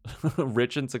this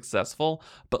rich and successful,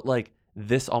 but like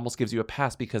this almost gives you a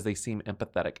pass because they seem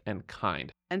empathetic and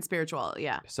kind. and spiritual.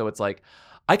 Yeah. So it's like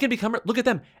I can become look at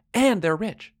them and they're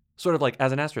rich. Sort of like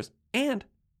as an asterisk, and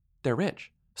they're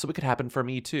rich. So it could happen for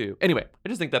me too. Anyway, I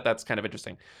just think that that's kind of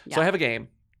interesting. So Yeah. I have a game,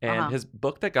 and Uh-huh. his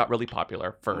book that got really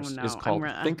popular first no, is I'm called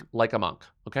re- Think Like a Monk.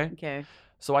 Okay? Okay.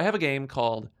 So I have a game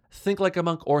called Think Like a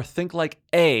Monk or Think Like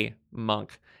a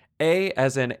Monk. A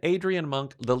as in Adrian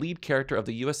Monk, the lead character of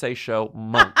the USA show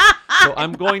Monk. So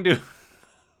I'm going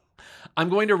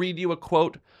to read you a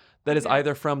quote that is Okay.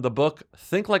 either from the book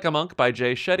Think Like a Monk by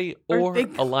Jay Shetty Or or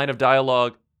Think- a line of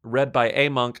dialogue read by a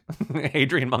monk,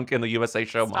 Adrian Monk in the USA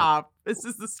show Monk. Stop. This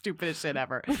is the stupidest shit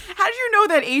ever. How did you know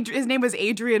that his name was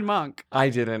Adrian Monk? I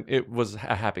didn't. It was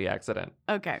a happy accident.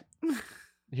 Okay.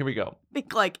 Here we go.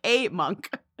 Think like a monk.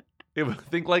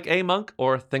 Think like a monk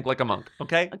or think like a monk,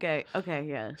 okay? Okay. Okay.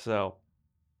 Yeah. So,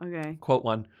 Okay. quote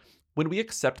one. When we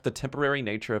accept the temporary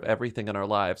nature of everything in our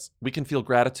lives, we can feel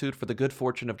gratitude for the good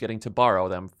fortune of getting to borrow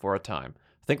them for a time.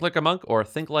 Think like a monk or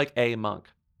think like a monk.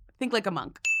 Think like a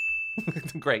monk.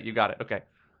 Great, you got it. Okay.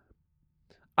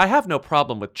 I have no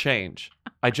problem with change.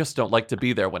 I just don't like to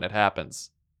be there when it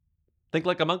happens. Think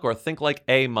like a monk or think like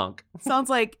a monk. Sounds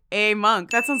like a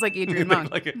monk. That sounds like Adrian Monk.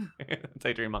 It's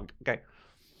Adrian Monk. Okay.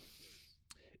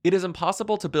 It is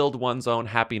impossible to build one's own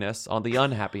happiness on the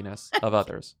unhappiness of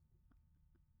others.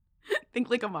 Think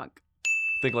like a monk.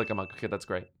 Think like a monk. Okay, that's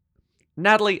great.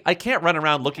 Natalie, I can't run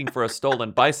around looking for a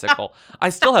stolen bicycle. I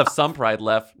still have some pride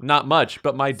left. Not much,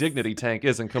 but my dignity tank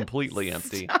isn't completely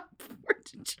empty. Stop.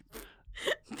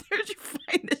 Where'd you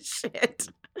find this shit?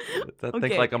 Think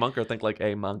Okay. like a monk or think like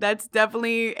a monk? That's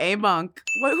definitely a monk.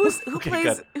 Who Okay, plays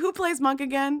good. who plays monk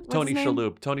again? What's Tony his name?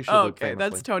 Shalhoub. Tony Shalhoub. Oh, okay, famously.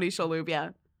 that's Tony Shalhoub. Yeah.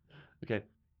 Okay.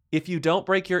 If you don't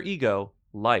break your ego,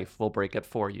 life will break it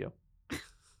for you.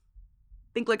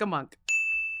 Think like a monk.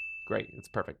 Great. It's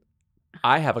perfect.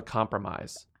 I have a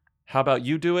compromise. How about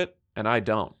you do it and I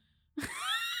don't?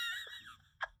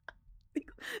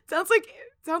 Sounds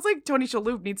like Tony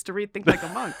Shalhoub needs to read Think Like a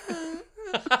Monk.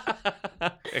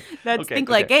 Okay. That's Okay, Think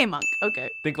okay. Like a Monk. Okay.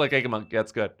 Think like a monk.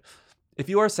 That's good. If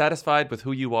you are satisfied with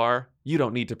who you are, you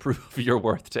don't need to prove your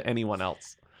worth to anyone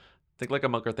else. Think like a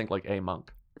monk or think like a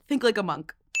monk. Think like a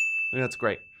monk. That's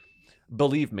great.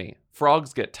 Believe me,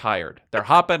 frogs get tired. They're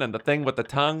hopping and the thing with the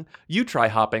tongue. You try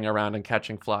hopping around and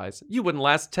catching flies. You wouldn't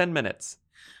last 10 minutes.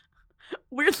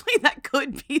 Weirdly, that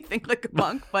could be Think Like a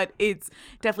Monk, but it's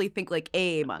definitely Think Like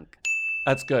a Monk.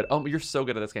 That's good. Oh, you're so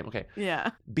good at this game. Okay. Yeah.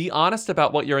 Be honest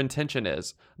about what your intention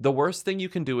is. The worst thing you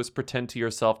can do is pretend to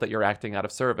yourself that you're acting out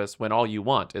of service when all you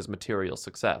want is material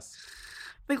success.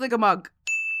 Think Like a Monk.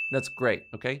 That's great,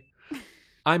 okay?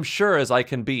 I'm sure as I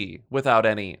can be without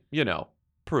any,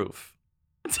 proof.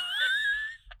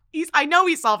 I know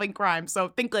he's solving crime, so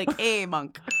think like a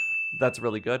monk. That's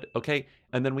really good. Okay.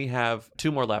 And then we have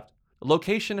 2 more left.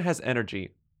 Location has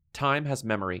energy. Time has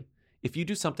memory. If you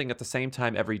do something at the same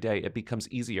time every day, it becomes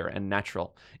easier and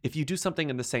natural. If you do something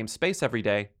in the same space every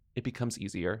day, it becomes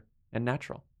easier and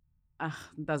natural.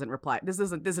 Doesn't reply. This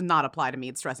does not apply to me.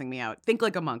 It's stressing me out. Think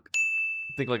like a monk.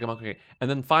 Think like a monk. Okay. And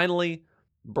then finally,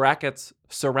 brackets,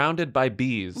 surrounded by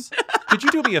bees. Could you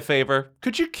do me a favor?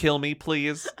 Could you kill me,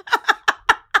 please?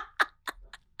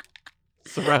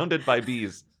 Surrounded by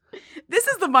bees. This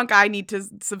is the monk I need to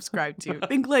subscribe to.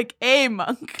 Think like a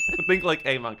monk. Think like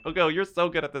a monk. Okay, you're so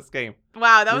good at this game.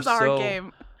 Wow, that was a You're hard so-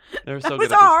 game. They're That so was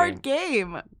good a at this hard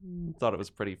game. game. Thought it was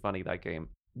pretty funny, that game.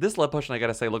 This love potion, I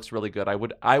gotta say, looks really good. I'd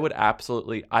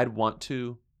want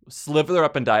to slither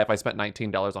up and die if I spent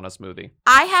 $19 on a smoothie.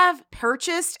 I have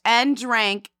purchased and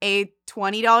drank a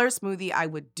 $20 smoothie. I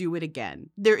would do it again.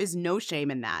 There is no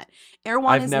shame in that.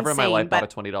 Erewhon I've is never insane, in my life but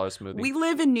bought a $20 smoothie. we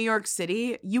live in New York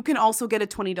City. You can also get a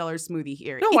 $20 smoothie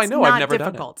here. No, it's I know. Not I've never done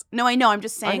it. difficult. No, I know. I'm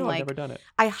just I saying, know, I've like, never done it.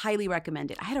 I highly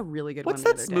recommend it. I had a really good What's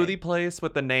one that the other day. smoothie place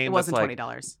with the name It wasn't that's like,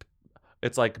 $20.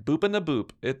 it's like Boop and the Boop.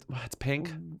 It's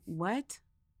pink. What?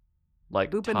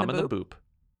 Like Boop and Tom the and the Boop? Boop.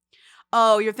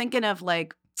 Oh, you're thinking of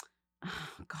like, oh,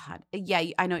 God. Yeah,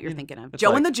 I know what you're thinking of. it's Joe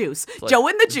like- and the Juice. it's like- Joe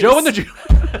and the Juice. Joe and the Juice.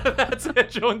 That's it.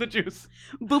 Joe and the Juice.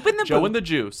 Boop and the Joe Boop. and the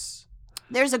Juice.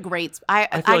 There's a great. I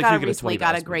feel like got you get a recently $20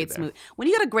 got a smoothie great there. smoothie. When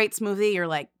you get a great smoothie, you're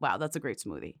like, wow, that's a great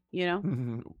smoothie. You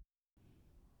know?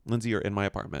 Lindsay, you're in my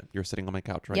apartment. You're sitting on my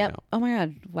couch right Yep. now. Oh my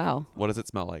God. Wow. What does it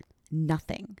smell like?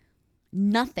 Nothing.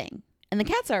 Nothing. And the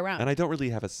cats are around. And I don't really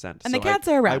have a scent. And the so cats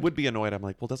I are around. I would be annoyed. I'm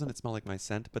like, well, doesn't it smell like my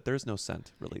scent? But there's no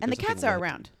scent, really. And the There's cats nothing are lit.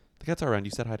 around. The cats are around.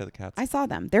 You said hi to the cats. I saw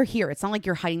them. They're here. It's not like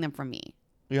you're hiding them from me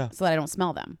Yeah. so that I don't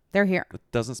smell them. They're here. It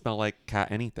doesn't smell like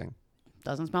cat anything.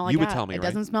 Doesn't smell like You would cat. tell me, It right?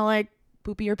 doesn't smell like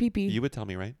poopy or pee-pee. You would tell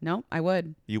me, right? No, I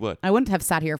would. You would. I wouldn't have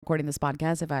sat here recording this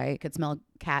podcast if I could smell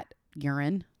cat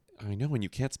urine. I know, and you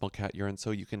can't smell cat urine,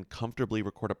 so you can comfortably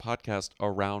record a podcast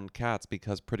around cats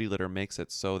because Pretty Litter makes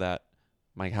it so that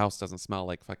my house doesn't smell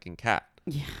like fucking cat.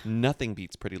 Yeah. Nothing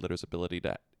beats Pretty Litter's ability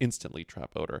to instantly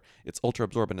trap odor. It's ultra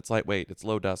absorbent, it's lightweight, it's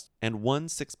low dust, and 1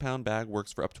 6-pound bag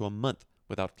works for up to a month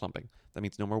without clumping. That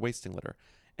means no more wasting litter.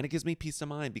 And it gives me peace of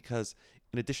mind because,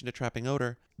 in addition to trapping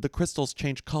odor, the crystals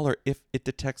change color if it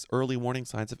detects early warning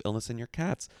signs of illness in your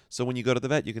cats. So when you go to the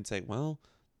vet, you can say, well,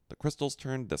 the crystals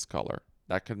turned this color.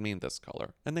 That could mean this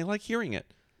color. And they like hearing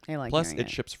it. I like Plus, hearing it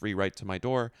ships free right to my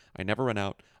door. I never run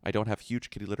out. I don't have huge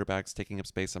kitty litter bags taking up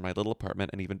space in my little apartment.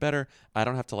 And even better, I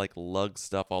don't have to lug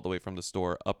stuff all the way from the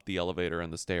store up the elevator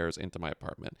and the stairs into my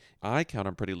apartment. I count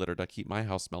on Pretty Litter to keep my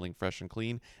house smelling fresh and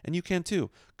clean. And you can too.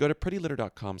 Go to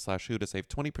prettylitter.com/who to save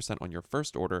 20% on your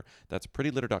first order. That's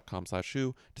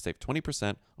prettylitter.com/who to save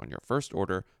 20% on your first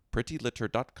order.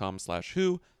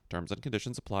 prettylitter.com/who. Terms and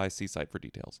conditions apply. See site for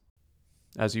details.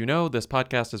 As you know, this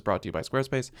podcast is brought to you by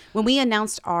Squarespace. When we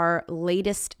announced our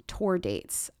latest tour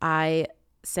dates, I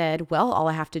said, well, all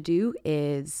I have to do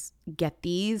is get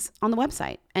these on the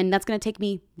website. And that's going to take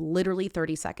me literally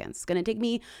 30 seconds. It's going to take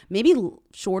me maybe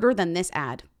shorter than this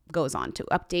ad goes on to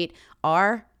update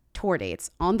our tour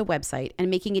dates on the website and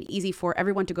making it easy for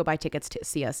everyone to go buy tickets to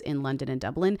see us in London and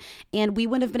Dublin. And we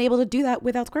wouldn't have been able to do that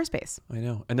without Squarespace. I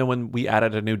know. And then when we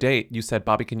added a new date, you said,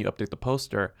 Bobby, can you update the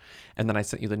poster? And then I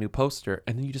sent you the new poster,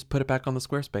 and then you just put it back on the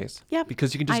Squarespace. Yeah.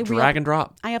 Because you can just drag and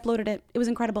drop. I uploaded it. It was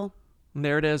incredible. And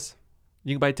there it is.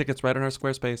 You can buy tickets right on our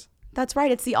Squarespace. That's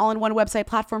right. It's the all-in-one website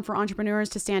platform for entrepreneurs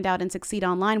to stand out and succeed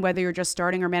online. Whether you're just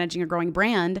starting or managing a growing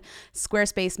brand,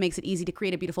 Squarespace makes it easy to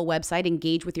create a beautiful website,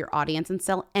 engage with your audience, and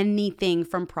sell anything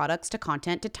from products to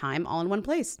content to time all in one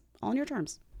place, all on your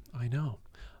terms. I know.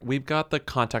 We've got the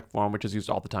contact form, which is used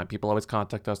all the time. People always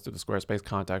contact us through the Squarespace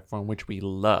contact form, which we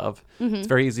love. Mm-hmm. It's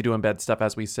very easy to embed stuff,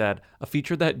 as we said. A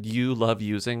feature that you love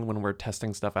using when we're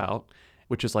testing stuff out,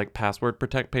 which is like password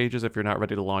protect pages if you're not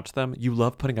ready to launch them. You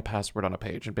love putting a password on a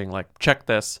page and being like, check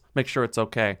this, make sure it's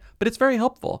okay. But it's very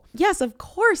helpful. Yes, of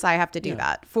course I have to do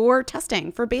that for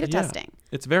testing, for beta testing.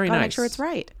 It's very Gotta nice. make sure it's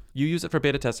right. You use it for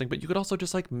beta testing, but you could also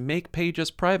just like make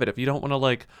pages private. If you don't want to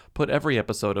like put every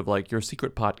episode of like your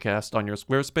secret podcast on your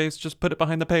Squarespace, just put it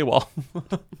behind the paywall.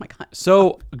 Oh my God.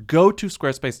 So go to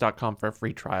squarespace.com for a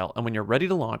free trial. And when you're ready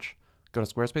to launch, go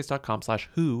to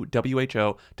squarespace.com/who,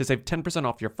 W-H-O, to save 10%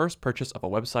 off your first purchase of a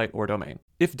website or domain.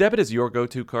 If debit is your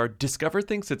go-to card, Discover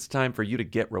thinks it's time for you to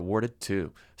get rewarded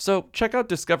too. So check out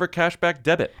Discover Cashback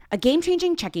Debit. A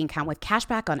game-changing checking account with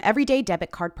cashback on everyday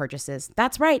debit card purchases.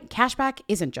 That's right, cashback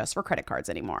isn't just for credit cards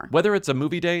anymore. Whether it's a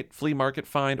movie date, flea market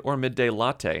find, or midday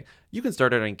latte, you can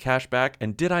start earning cashback.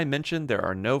 And did I mention there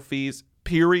are no fees,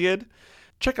 period?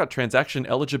 Check out transaction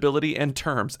eligibility and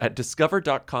terms at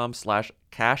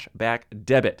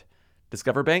discover.com/cashbackdebit.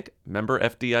 Discover Bank, member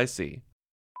FDIC.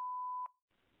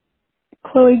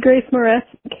 Chloe Grace Moretz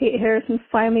and Kate Harrison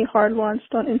finally hard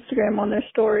launched on Instagram on their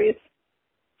stories.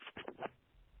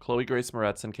 Chloe Grace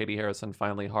Moretz and Katie Harrison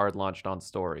finally hard launched on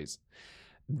stories.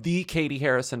 The Katie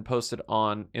Harrison posted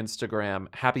on Instagram,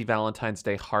 Happy Valentine's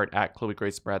Day heart at Chloe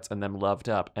Grace Moretz, and then loved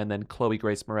up. And then Chloe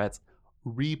Grace Moretz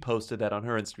reposted that on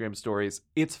her Instagram stories.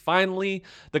 It's finally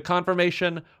the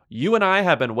confirmation you and I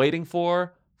have been waiting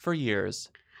for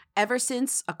years. Ever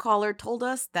since a caller told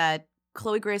us that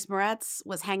Chloe Grace Moretz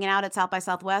was hanging out at South by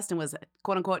Southwest and was,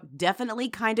 quote unquote, definitely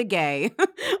kind of gay,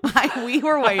 we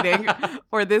were waiting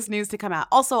for this news to come out.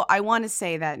 Also, I want to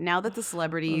say that now that the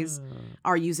celebrities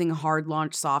are using hard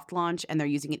launch, soft launch, and they're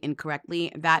using it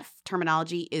incorrectly, that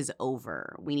terminology is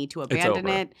over. We need to abandon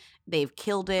it. They've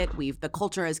killed it. The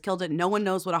culture has killed it. No one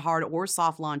knows what a hard or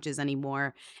soft launch is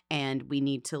anymore, and we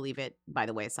need to leave it by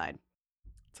the wayside.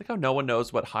 It's like how no one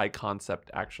knows what high concept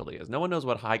actually is. No one knows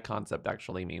what high concept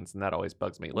actually means, and that always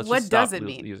bugs me. Let's what just stop does it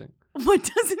mean? Using. What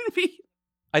does it mean?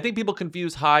 I think people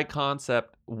confuse high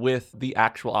concept with the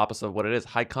actual opposite of what it is.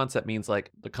 High concept means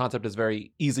like the concept is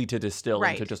very easy to distill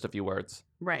into just a few words.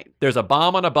 Right. There's a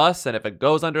bomb on a bus, and if it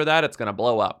goes under that, it's going to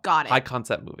blow up. Got it. High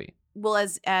concept movie. Well,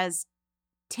 as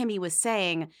Timmy was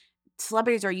saying,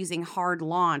 celebrities are using hard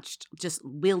launched just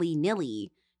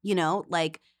willy-nilly,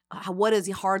 like what does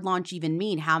hard launch even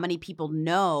mean? How many people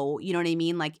know? You know what I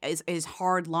mean? Like, is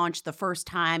hard launch the first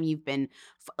time you've been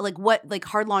like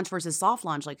hard launch versus soft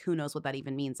launch? Like, who knows what that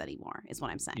even means anymore? Is what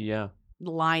I'm saying. Yeah,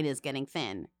 the line is getting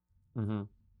thin. Mm-hmm.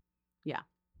 Yeah.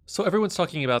 So everyone's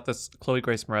talking about this Chloe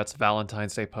Grace Moretz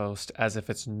Valentine's Day post as if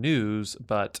it's news,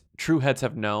 but true heads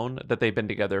have known that they've been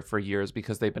together for years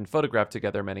because they've been photographed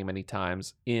together many, many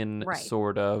times in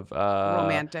sort of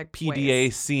romantic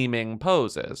PDA-seeming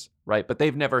poses, right? But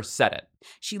they've never said it.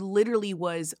 She literally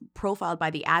was profiled by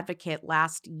The Advocate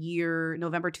last year,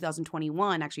 November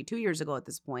 2021, actually 2 years ago at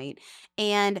this point,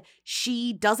 and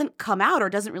she doesn't come out or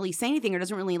doesn't really say anything or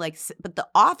doesn't really but the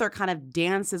author kind of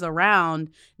dances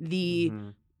around the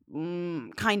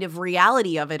kind of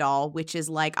reality of it all, which is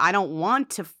like, I don't want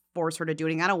to force her to do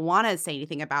anything. I don't want to say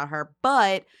anything about her,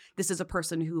 but this is a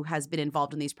person who has been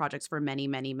involved in these projects for many,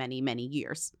 many, many, many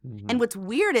years. Mm-hmm. And what's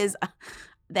weird is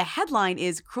the headline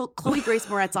is Chloe Grace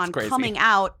Moretz on coming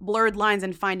out, blurred lines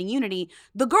and finding unity.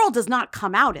 The girl does not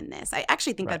come out in this. I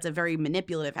actually think that's a very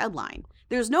manipulative headline.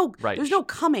 There's no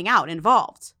coming out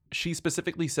involved. She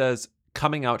specifically says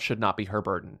coming out should not be her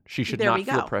burden. She should not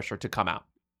feel pressure to come out.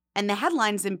 And the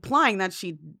headline's implying that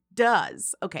she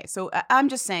does. Okay, so I'm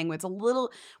just saying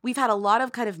we've had a lot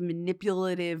of kind of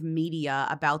manipulative media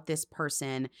about this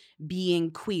person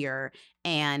being queer.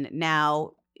 And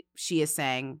now she is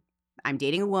saying, I'm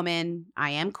dating a woman,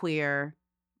 I am queer,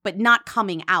 but not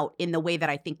coming out in the way that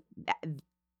I think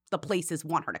the places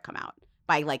want her to come out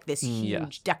by like this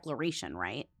huge declaration,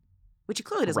 right? Which she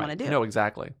clearly doesn't want to do. No,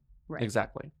 exactly. Right.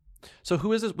 Exactly. So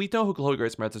who is this? We know who Chloe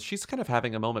Grace Moretz is. She's kind of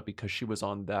having a moment because she was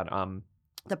on that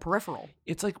The Peripheral.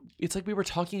 It's like we were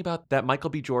talking about that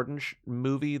Michael B. Jordan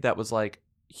movie that was like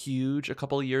huge a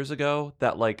couple of years ago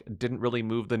that like didn't really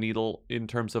move the needle in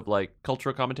terms of like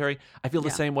cultural commentary. I feel the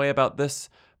Yeah. same way about this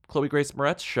Chloe Grace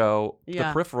Moretz show, Yeah.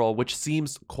 The Peripheral, which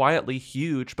seems quietly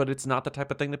huge, but it's not the type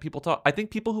of thing that people talk. I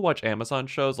think people who watch Amazon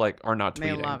shows like are not They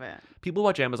tweeting. love it. People who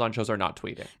watch Amazon shows are not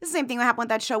tweeting. It's the same thing that happened with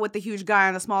that show with the huge guy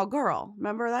and the small girl.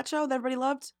 Remember that show that everybody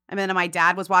loved? And then my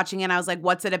dad was watching it and I was like,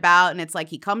 what's it about? And it's like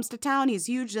he comes to town, he's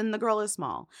huge, and the girl is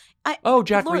small. Oh,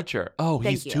 Jack Lord- Reacher. Oh,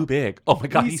 Thank he's you. too big. Oh my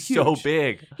God, He's he's so huge.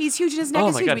 big. He's huge and his neck Oh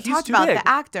is my huge. God, We he's talked too about big. the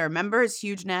actor. Remember his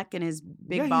huge neck and his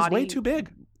big Yeah, body? he's way too big.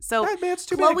 So That man's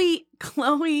too big.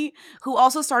 Chloe, who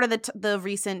also started the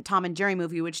recent Tom and Jerry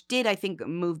movie, which did, I think,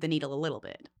 move the needle a little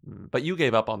bit. But you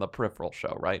gave up on the Peripheral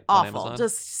show, right? On Awful. Amazon?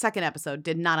 Just second episode.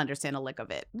 Did not understand a lick of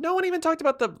it. No one even talked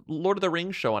about the Lord of the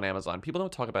Rings show on Amazon. People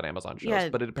don't talk about Amazon shows,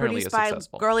 but it apparently is produced by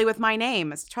successful. Girlie with My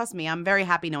Name. Trust me, I'm very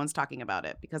happy no one's talking about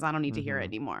it because I don't need to hear it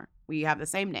Mm-hmm. anymore. We have the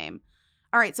same name.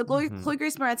 All right, so Chloe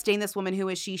Grace Moretz dating this woman. Who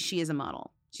is she? She is a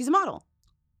model. She's a model.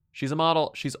 She's a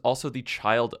model. She's also the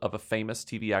child of a famous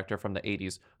TV actor from the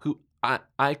 80s who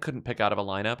I couldn't pick out of a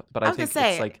lineup, but I was think gonna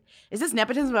say, it's like... is this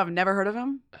nepotism? I've never heard of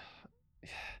him.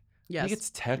 Yes. I think it's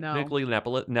technically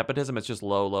nepotism. It's just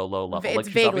low level. It's Like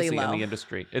she's vaguely obviously low. in the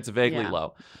industry. It's vaguely Yeah.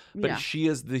 low. But Yeah. she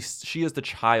is the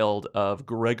child of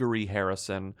Gregory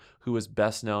Harrison, who is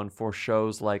best known for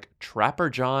shows like Trapper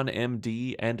John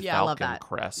MD and Yeah, I love Falcon that.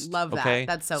 Crest. Love that. Okay?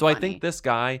 That's so So I funny. think this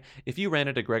guy, if you ran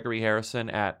into Gregory Harrison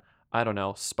at, I don't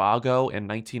know, Spago in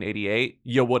 1988,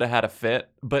 you would have had a fit.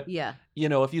 But Yeah. you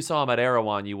know, if you saw him at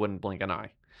Erewhon, you wouldn't blink an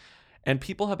eye. And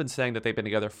people have been saying that they've been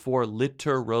together for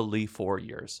literally 4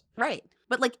 years. Right.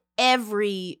 But like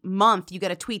every month you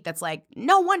get a tweet that's like,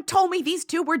 no one told me these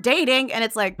two were dating. And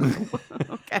it's like,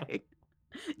 okay.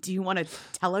 Do you want a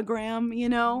telegram, you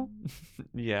know?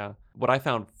 Yeah. What I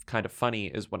found kind of funny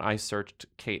is when I searched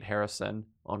Kate Harrison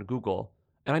on Google,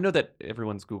 and I know that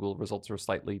everyone's Google results are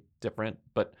slightly different,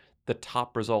 but the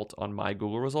top result on my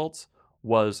Google results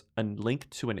was a link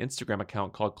to an Instagram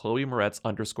account called Chloe Moretz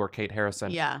 _ Kate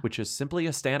Harrison, Yeah. which is simply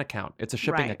a Stan account. It's a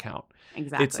shipping Right. account.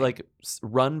 Exactly. It's like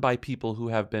run by people who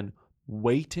have been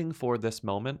waiting for this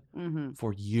moment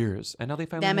for years, and now they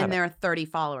finally them had and it. their 30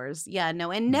 followers. Yeah,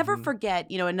 no, and never forget,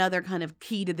 you know, another kind of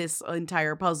key to this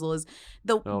entire puzzle is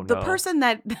the Oh, the no. person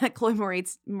that Chloe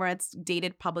Moretz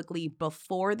dated publicly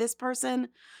before this person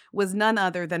was none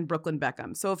other than Brooklyn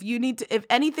Beckham. So if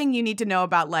anything you need to know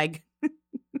about like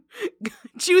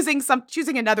choosing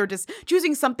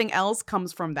something else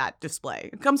comes from that display.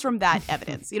 It comes from that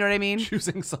evidence. You know what I mean?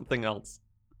 Choosing something else.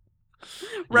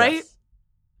 Right? Yes.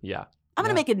 Yeah. I'm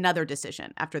going to make another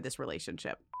decision after this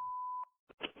relationship.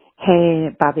 Hey,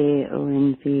 Bobby,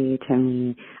 Lindsay,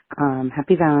 Timmy.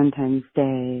 Happy Valentine's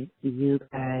Day. You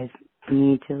guys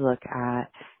need to look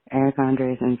at Eric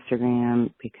Andre's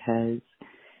Instagram because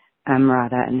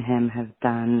Emerada and him have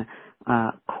done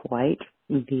quite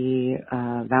the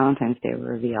Valentine's Day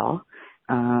reveal.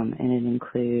 And it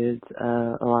includes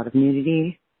a lot of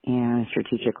nudity and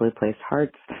strategically placed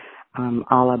hearts, a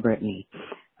la Britney.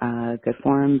 Good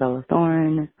form, Bella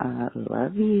Thorne.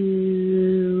 Love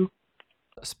you.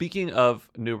 Speaking of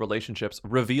new relationships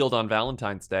revealed on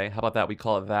Valentine's Day, how about that? We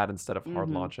call it that instead of hard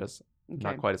launches. Okay.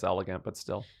 Not quite as elegant, but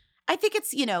still. I think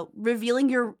it's, you know, revealing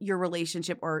your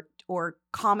relationship or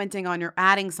commenting on or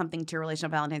adding something to your relationship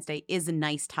on Valentine's Day is a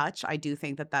nice touch. I do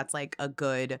think that that's like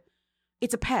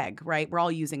it's a peg, right? We're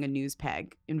all using a news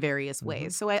peg in various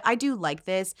ways. So I do like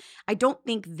this. I don't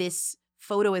think this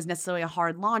photo is necessarily a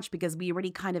hard launch because we already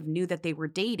kind of knew that they were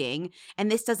dating. And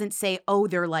this doesn't say, oh,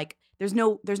 they're like, there's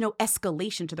no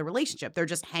escalation to the relationship. They're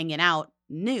just hanging out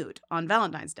nude on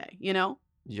Valentine's Day, you know?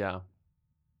 Yeah.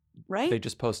 Right? They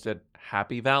just posted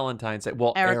Happy Valentine's Day.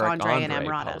 Well, Eric Eric Andre and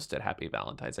Emerada. posted Happy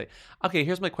Valentine's Day. Okay,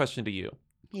 here's my question to you.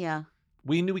 Yeah.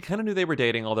 We kind of knew they were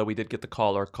dating, although we did get the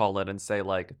caller call in and say,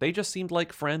 like, they just seemed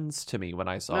like friends to me when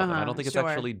I saw them. I don't think it's sure.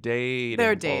 actually dating.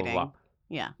 They're blah, blah, dating. blah.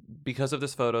 Yeah. Because of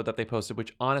this photo that they posted,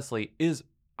 which honestly is,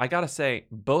 I gotta say,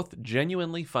 both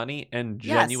genuinely funny and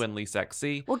Yes. genuinely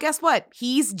sexy. Well, guess what?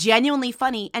 He's genuinely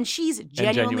funny and she's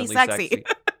genuinely sexy.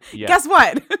 Yeah. Guess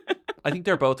what? I think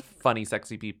they're both funny,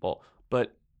 sexy people.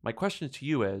 But my question to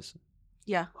you is,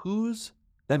 Yeah. who's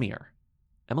them here?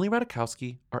 Emily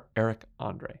Ratajkowski or Eric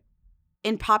Andre?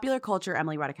 In popular culture,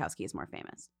 Emily Ratajkowski is more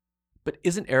famous. But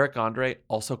isn't Eric Andre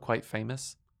also quite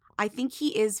famous? I think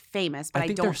he is famous, but I I,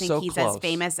 think don't they're think so he's close. as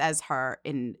famous as her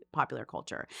in popular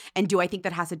culture. And do I think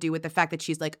that has to do with the fact that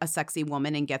she's like a sexy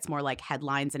woman and gets more like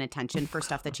headlines and attention for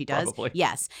stuff that she does? Probably.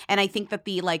 Yes. And I think that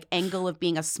the like angle of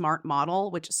being a smart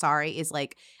model, which sorry, is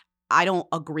like I don't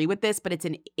agree with this, but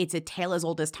it's a tale as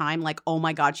old as time. Like, oh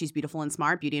my God, she's beautiful and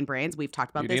smart. Beauty and Brains. We've talked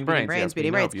about Beauty this. and Beauty Brains.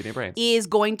 and Brains. Beauty and Brains. Is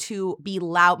going to be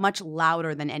much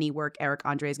louder than any work Eric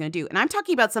Andre is going to do. And I'm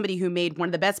talking about somebody who made one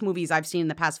of the best movies I've seen in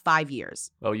the past 5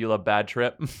 years. Oh, you love Bad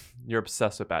Trip? You're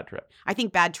obsessed with Bad Trip. I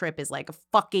think Bad Trip is like a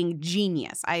fucking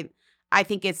genius. I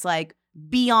think it's like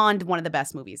beyond one of the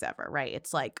best movies ever, right?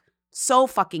 It's like so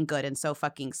fucking good and so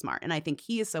fucking smart. And I think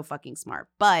he is so fucking smart.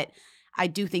 But I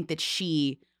do think that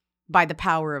she, by the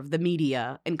power of the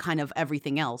media and kind of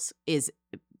everything else, is,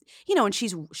 you know, and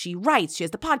she writes, she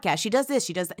has the podcast, she does this,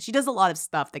 she does a lot of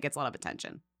stuff that gets a lot of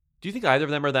attention. Do you think either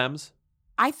of them are thems?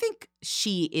 I think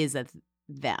she is a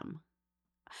them.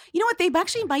 You know what? They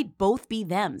actually might both be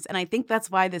thems. And I think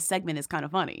that's why this segment is kind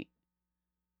of funny.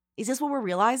 Is this what we're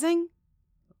realizing?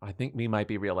 I think we might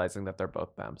be realizing that they're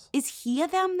both thems. Is he a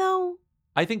them, though?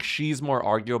 I think she's more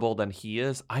arguable than he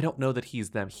is. I don't know that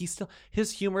he's them.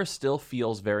 His humor still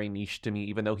feels very niche to me,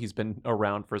 even though he's been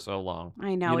around for so long.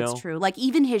 I know, it's true. Like,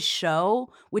 even his show,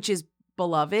 which is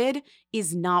beloved,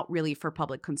 is not really for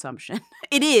public consumption.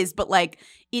 It is, but like,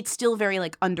 it's still very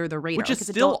like under the radar. Which is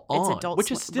like, still on. It's Adult Which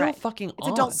Swim, is still right. fucking it's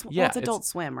on. Adult, Yeah, it's Adult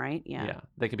Swim, right? Yeah. Yeah,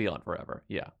 they could be on forever.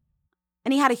 Yeah.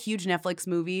 And he had a huge Netflix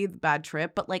movie, Bad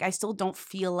Trip, but like, I still don't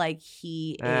feel like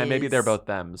he is. Maybe they're both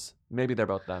thems. Maybe they're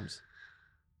both thems.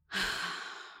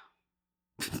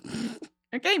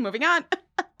 Okay, moving on.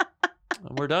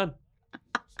 And we're done.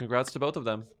 Congrats to both of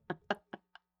them.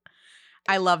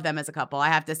 I love them as a couple. I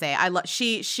have to say,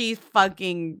 she's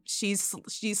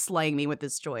slaying me with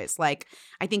this choice. Like,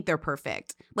 I think they're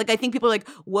perfect. Like, I think people are like,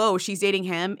 whoa, she's dating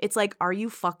him. It's like, are you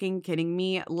fucking kidding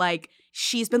me? Like,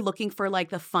 she's been looking for like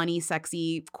the funny,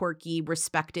 sexy, quirky,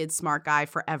 respected, smart guy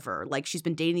forever. Like, she's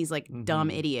been dating these like dumb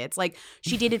idiots. Like,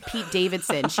 she dated Pete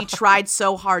Davidson. She tried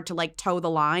so hard to like toe the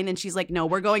line, and she's like, no,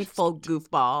 we're going full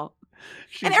goofball.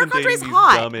 And Eric Andre's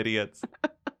hot. Dumb idiots.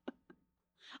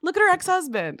 Look at her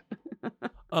ex-husband.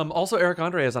 Also, Eric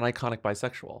Andre is an iconic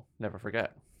bisexual. Never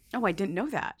forget. Oh, I didn't know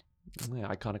that. Yeah,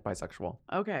 iconic bisexual.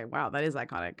 Okay, wow, that is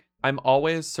iconic. I'm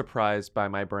always surprised by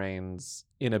my brain's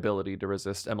inability to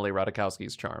resist Emily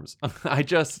Ratajkowski's charms.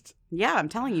 Yeah, I'm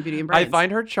telling you, Beauty and Brains. I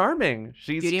find her charming.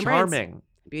 She's Beauty and charming.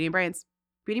 Beauty and Brains.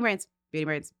 Beauty and Brains. Beauty and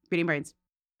Brains. Beauty and Brains.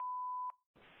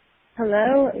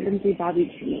 Hello, Lindsay,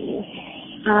 Bobby, T.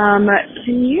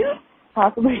 Can you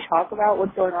possibly talk about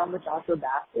what's going on with Joshua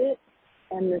Bassett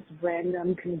and this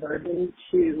random conversion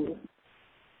to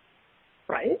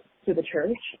Christ, to the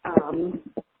church?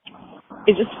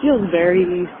 It just feels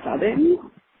very sudden,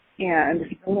 and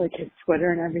like his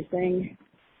Twitter and everything,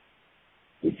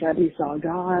 he said he saw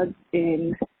God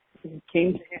he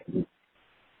came to him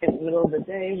in the middle of the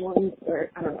day once,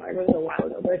 or I don't know, I read it a while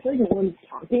ago, but I feel like no one's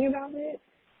talking about it.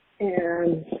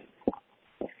 And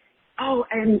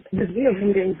and the video of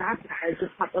him getting baptized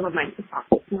just popped up on my TikTok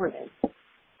this morning.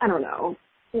 I don't know.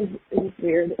 It's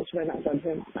weird. Should I not judge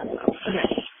him? I don't know.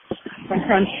 Okay. My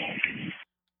crunch.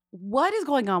 What is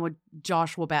going on with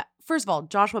Joshua Bassett? First of all,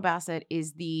 Joshua Bassett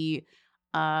is the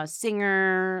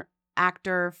singer,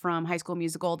 actor from High School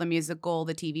Musical, the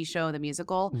TV show, The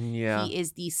Musical. Yeah. He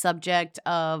is the subject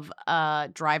of a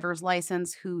driver's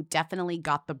license who definitely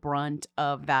got the brunt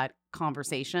of that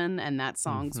conversation and that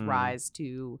song's rise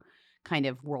to kind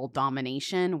of world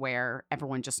domination, where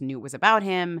everyone just knew it was about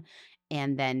him.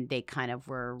 And then they kind of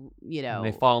were, you know,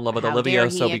 And they fall in love with Olivia,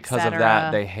 so because of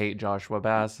that, they hate Joshua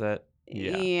Bassett.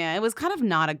 Yeah, it was kind of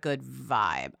not a good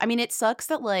vibe. I mean, it sucks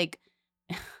that, like,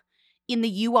 in the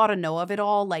You Oughta Know of it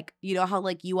all, like, you know how,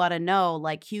 like, You Oughta Know,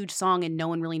 like, huge song and no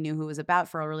one really knew who it was about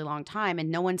for a really long time,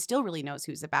 and no one still really knows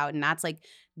who it's about, and that's, like,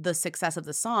 the success of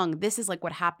the song. This is, like,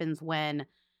 what happens when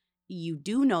you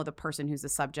do know the person who's the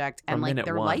subject, and, like,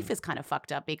 their life is kind of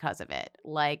fucked up because of it.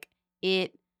 Like,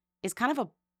 it is kind of a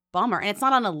bummer. And it's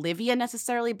not on Olivia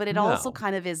necessarily, but it also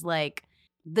kind of is, like,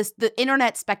 the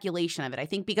internet speculation of it. I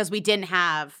think because we didn't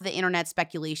have the internet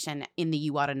speculation in the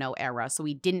You Oughta Know era, so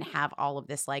we didn't have all of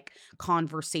this like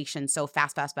conversation so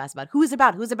fast about who's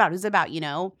about, you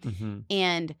know?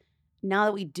 And now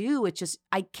that we do, it's just,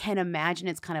 I can imagine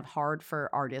it's kind of hard for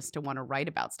artists to want to write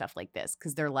about stuff like this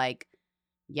because they're like,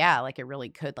 yeah, like it really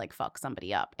could like fuck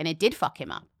somebody up. And it did fuck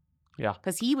him up. Yeah.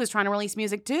 Because he was trying to release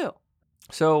music too.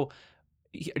 So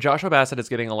Joshua Bassett is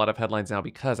getting a lot of headlines now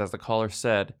because, as the caller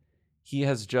said, he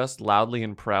has just loudly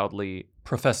and proudly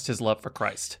professed his love for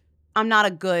Christ. I'm not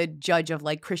a good judge of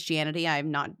like Christianity.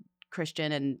 I'm not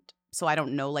Christian, and so I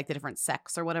don't know like the different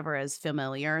sects or whatever as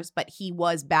familiars, but he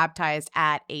was baptized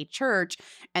at a church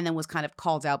and then was kind of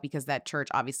called out because that church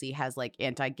obviously has like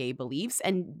anti-gay beliefs.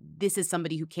 And this is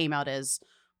somebody who came out as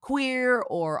queer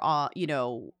or, you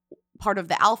know, part of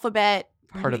the alphabet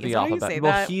part of the Is that how you alphabet. say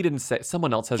Well, that? he didn't say.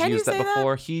 Someone else has Can you used that say that?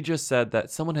 before. He just said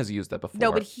that someone has used that before.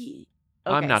 No, but he.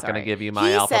 I'm Okay, not going to sorry. give you my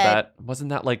He alphabet. Wasn't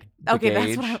that like the Okay, that's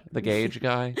Gage, what I- the Gage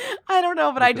guy? I don't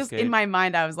know, but I Lucas just Gage. in my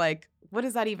mind I was like, what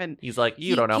is that even? He's like, you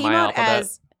He don't know came my out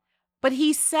alphabet. But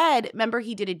he said, remember,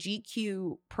 he did a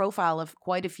GQ profile of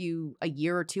a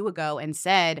year or two ago and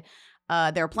said,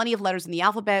 there are plenty of letters in the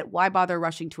alphabet. Why bother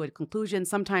rushing to a conclusion?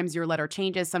 Sometimes your letter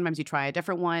changes. Sometimes you try a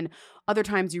different one. Other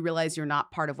times you realize you're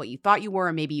not part of what you thought you were,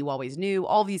 or maybe you always knew.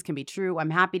 All of these can be true.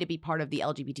 I'm happy to be part of the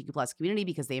LGBTQ plus community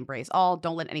because they embrace all.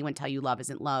 Don't let anyone tell you love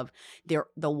isn't love. They're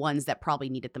the ones that probably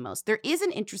need it the most. There is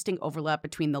an interesting overlap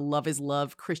between the love is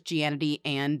love Christianity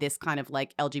and this kind of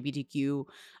like LGBTQ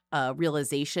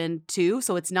realization too.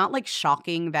 So it's not like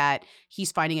shocking that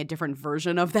he's finding a different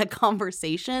version of that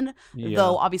conversation. Yeah.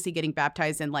 Though obviously getting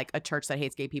baptized in like a church that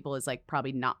hates gay people is like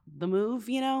probably not the move,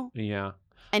 you know? Yeah.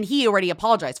 And he already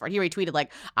apologized for it. He already tweeted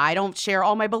like, I don't share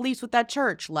all my beliefs with that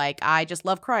church. Like I just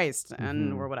love Christ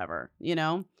and or whatever, you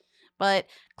know? But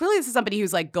clearly this is somebody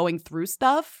who's like going through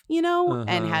stuff, you know,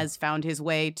 and has found his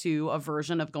way to a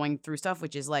version of going through stuff,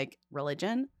 which is like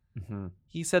religion. Mm-hmm.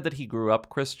 He said that he grew up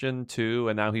Christian too,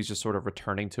 and now he's just sort of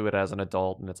returning to it as an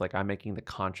adult. And it's like, I'm making the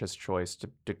conscious choice to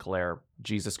declare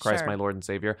Jesus Christ Sure. my Lord and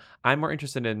Savior. I'm more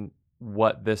interested in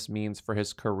what this means for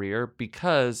his career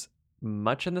because,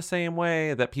 much in the same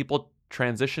way that people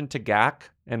transition to GAC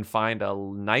and find a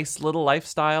nice little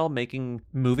lifestyle making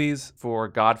movies for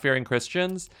God-fearing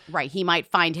Christians, Right. He might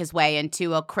find his way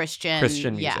into a Christian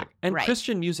music. Yeah, And right.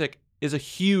 Christian music is a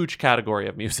huge category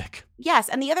of music. Yes,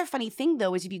 and the other funny thing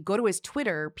though is if you go to his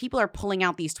Twitter, people are pulling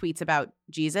out these tweets about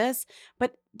Jesus,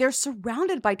 but they're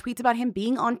surrounded by tweets about him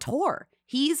being on tour.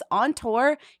 He's on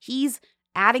tour, he's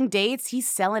adding dates, he's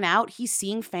selling out, he's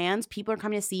seeing fans, people are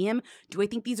coming to see him. Do I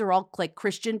think these are all like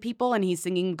Christian people and he's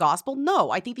singing gospel? No,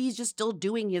 I think he's just still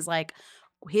doing his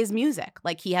music.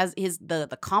 Like he has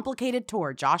the complicated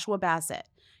tour, Joshua Bassett,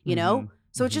 you know?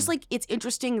 So it's just like it's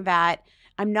interesting that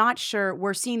I'm not sure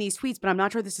we're seeing these tweets, but I'm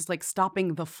not sure this is like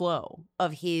stopping the flow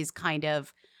of his kind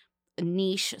of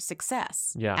niche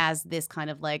success as this kind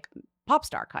of like pop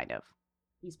star kind of.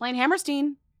 He's playing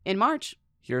Hammerstein in March.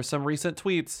 Here are some recent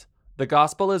tweets. The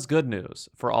gospel is good news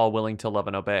for all willing to love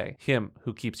and obey. Him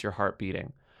who keeps your heart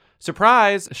beating.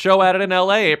 Surprise! Show added in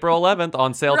LA, April 11th,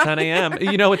 on sale 10 a.m.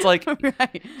 You know, it's like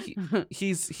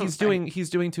he's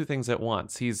doing two things at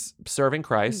once. He's serving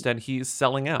Christ and he's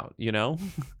selling out. You know.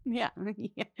 Yeah,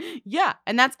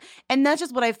 and that's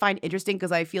just what I find interesting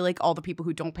because I feel like all the people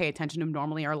who don't pay attention to him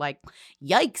normally are like,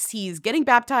 "Yikes, he's getting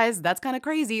baptized. That's kind of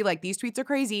crazy. Like these tweets are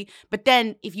crazy." But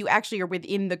then if you actually are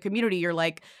within the community, you're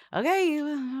like,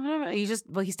 "Okay, he's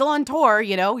still on tour.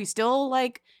 You know, he's still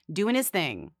like doing his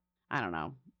thing." I don't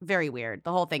know. Very weird.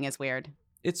 The whole thing is weird.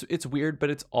 It's weird,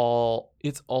 but it's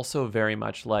also very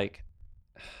much like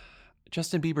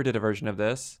Justin Bieber did a version of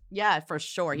this. Yeah, for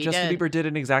sure. Justin Bieber did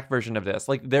an exact version of this.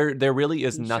 Like there really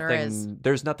is He nothing. sure is.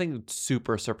 There's nothing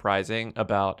super surprising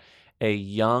about a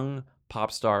young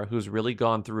pop star who's really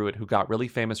gone through it, who got really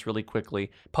famous really quickly,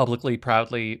 publicly,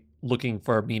 proudly looking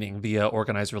for meaning via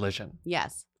organized religion.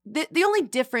 Yes. The only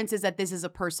difference is that this is a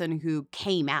person who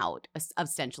came out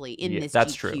essentially in this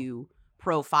that's GQ true.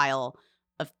 profile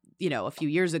of a few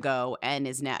years ago and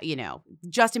is now,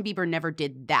 Justin Bieber never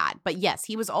did that. But yes,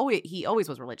 he always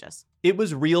was religious. It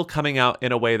was real coming out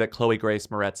in a way that Chloe Grace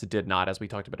Moretz did not, as we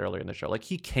talked about earlier in the show. Like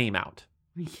he came out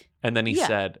and then he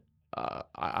said, I'm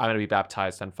going to be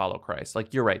baptized and follow Christ.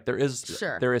 Like you're right. There is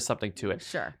something to it.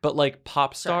 Sure. But like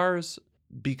pop stars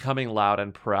becoming loud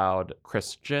and proud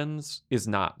Christians is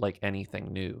not like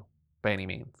anything new by any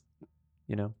means,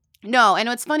 you know? No, and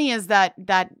what's funny is that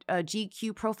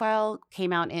GQ profile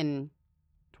came out in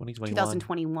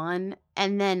 2021,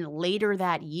 and then later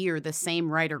that year, the same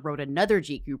writer wrote another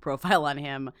GQ profile on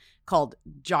him called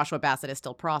 "Joshua Bassett is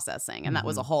Still Processing," and that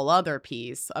was a whole other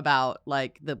piece about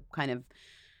like the kind of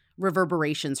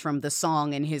reverberations from the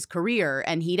song in his career,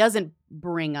 and he doesn't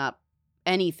bring up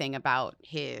anything about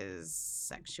his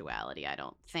sexuality, I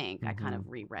don't think. I kind of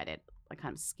reread it. I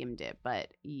kind of skimmed it, but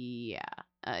yeah.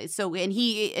 So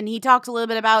he talks a little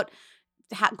bit about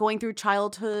going through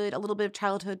a little bit of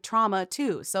childhood trauma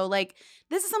too. So like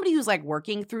this is somebody who's like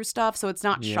working through stuff, so it's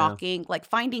not shocking. Like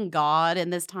finding God in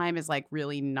this time is like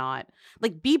really not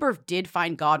like Bieber did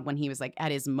find God when he was like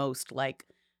at his most like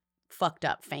fucked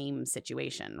up fame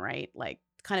situation, right? Like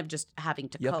kind of just having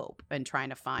to cope and trying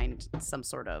to find some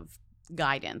sort of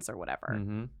guidance or whatever.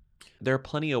 Mm-hmm. There are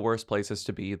plenty of worse places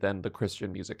to be than the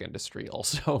Christian music industry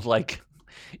also. Like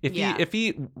if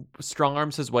he strong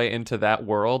arms his way into that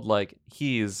world, like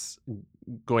he's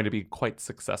going to be quite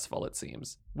successful, it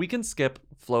seems. We can skip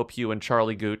Flo Pugh and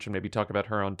Charlie Gooch and maybe talk about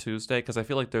her on Tuesday, because I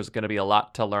feel like there's going to be a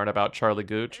lot to learn about Charlie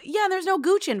Gooch. Yeah, there's no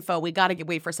Gooch info. We got to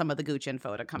wait for some of the Gooch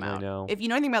info to come I out. know. If you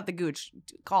know anything about the Gooch,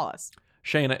 call us.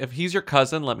 Shayna, if he's your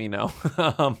cousin, let me know.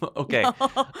 Okay.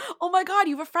 Oh my God,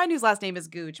 you have a friend whose last name is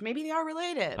Gooch. Maybe they are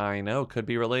related. I know, could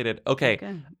be related. Okay.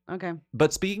 Okay.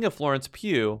 But speaking of Florence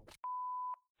Pugh.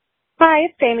 Hi,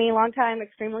 it's Jamie. Long time,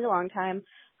 extremely long time.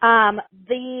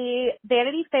 The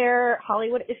Vanity Fair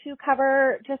Hollywood issue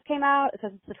cover just came out. It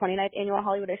says it's the 29th annual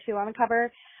Hollywood issue on the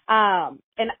cover.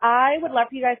 And I would love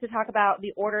for you guys to talk about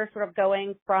the order sort of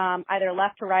going from either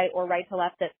left to right or right to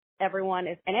left that everyone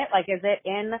is in it. Like, is it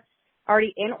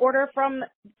already in order from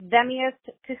themiest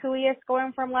to whoiest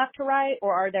going from left to right,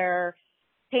 or are there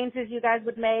changes you guys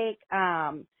would make?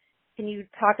 Can you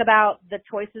talk about the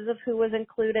choices of who was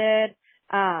included?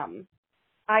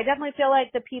 I definitely feel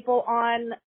like the people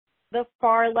on the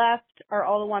far left are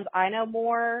all the ones I know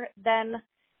more than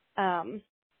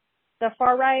the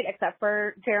far right, except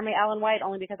for Jeremy Allen White,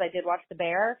 only because I did watch The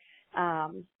Bear.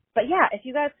 But yeah, if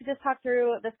you guys could just talk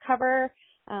through this cover,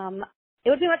 it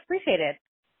would be much appreciated.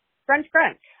 Crunch,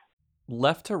 crunch.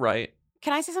 Left to right.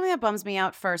 Can I say something that bums me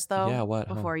out first, though? Yeah, what?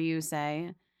 Before you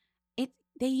say it,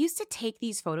 they used to take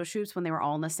these photo shoots when they were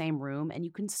all in the same room, and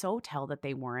you can so tell that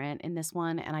they weren't in this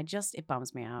one, and it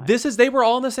bums me out. They were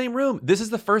all in the same room. This is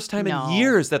the first time No. in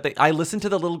years that I listened to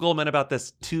the Little Goldman about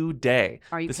this today.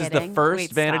 Are you This kidding? is the first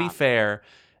Wait, Vanity stop. Fair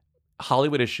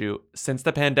Hollywood issue since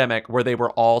the pandemic where they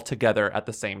were all together at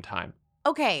the same time.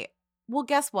 Okay, well,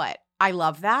 guess what? I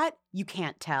love that. You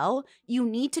can't tell. You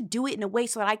need to do it in a way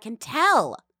so that I can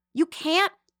tell. You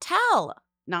can't tell.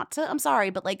 I'm sorry,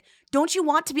 but like, don't you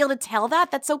want to be able to tell that?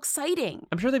 That's so exciting.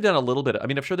 I'm sure they've done a little bit.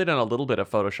 I'm sure they've done a little bit of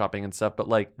photoshopping and stuff, but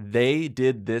like they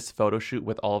did this photo shoot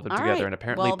with all of them All together, right. and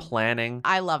apparently Well, planning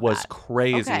I love was that.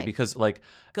 crazy Okay. because like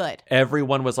Good.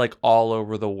 everyone was like all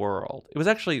over the world. It was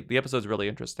actually the episode's really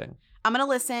interesting. I'm going to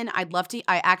listen. I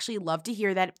actually love to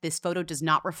hear that this photo does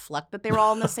not reflect that they were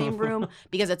all in the same room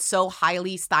because it's so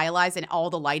highly stylized and all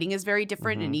the lighting is very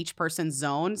different in each person's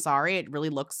zone. Sorry, it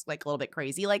really looks like a little bit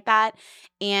crazy like that.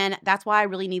 And that's why I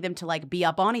really need them to like be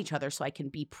up on each other so I can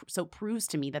be, so it proves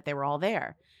to me that they were all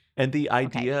there. And the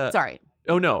idea. Okay. Sorry.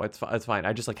 Oh no, it's fine.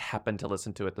 I just like happened to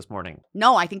listen to it this morning.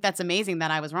 No, I think that's amazing that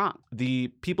I was wrong. The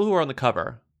people who are on the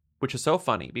cover, which is so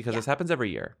funny because this happens every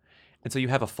year. And so you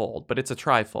have a fold, but it's a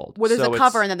tri-fold. Well, there's so a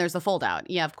cover and then there's the fold out.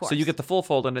 Yeah, of course. So you get the full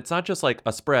fold, and it's not just like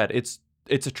a spread. It's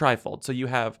a tri-fold. So you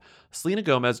have Selena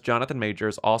Gomez, Jonathan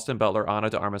Majors, Austin Butler,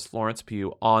 Ana de Armas, Florence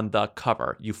Pugh on the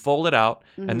cover. You fold it out,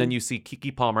 and then you see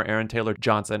Keke Palmer, Aaron Taylor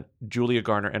Johnson, Julia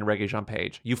Garner, and Regé-Jean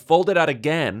Page. You fold it out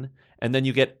again, and then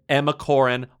you get Emma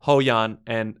Corrin, Ho-Yeon,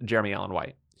 and Jeremy Allen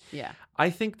White. Yeah. I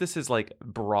think this is like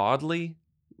broadly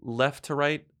left to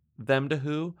right, them to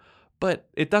who, but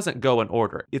it doesn't go in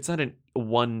order. It's not a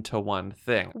one-to-one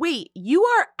thing. Wait, you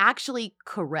are actually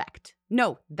correct.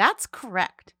 No, that's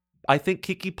correct. I think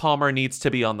Keke Palmer needs to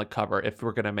be on the cover if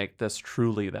we're going to make this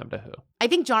truly them to who. I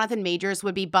think Jonathan Majors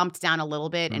would be bumped down a little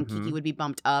bit and Keke would be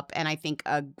bumped up. And I think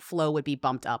Flo would be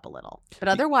bumped up a little. But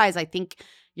otherwise, I think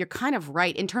you're kind of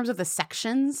right in terms of the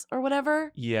sections or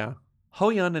whatever. Yeah.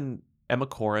 Ho-Yeon and Emma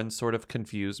Corrin sort of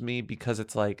confuse me because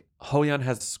it's like Ho-Yeon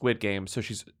has Squid Game, so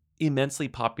she's immensely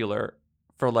popular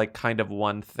for like kind of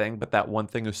one thing, but that one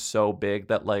thing is so big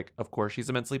that like, of course she's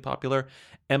immensely popular.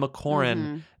 Emma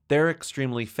Corrin, they're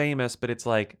extremely famous, but it's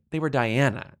like they were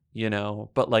Diana, you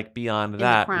know, but like beyond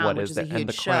that, Crown, what which is a that? huge And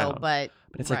the show, Crown. but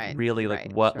it's like really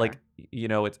like what, like, you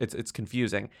know, it's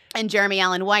confusing. And Jeremy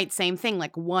Allen White, same thing,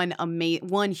 like one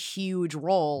huge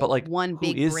role, But like one who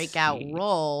big is breakout he?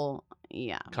 role.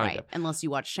 Yeah, Kind right. of. Unless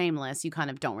you watch Shameless, you kind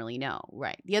of don't really know,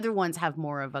 right? The other ones have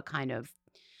more of a kind of,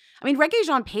 I mean,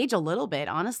 Regé-Jean Page a little bit,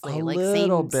 honestly, A like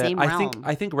little bit. same realm.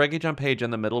 I think Regé-Jean Page in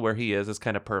the middle where he is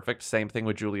kind of perfect. Same thing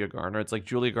with Julia Garner. It's like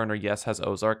Julia Garner, yes, has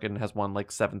Ozark and has won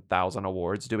like 7,000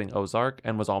 awards doing Ozark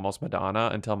and was almost Madonna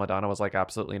until Madonna was like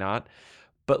absolutely not.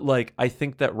 But like I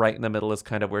think that right in the middle is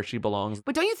kind of where she belongs.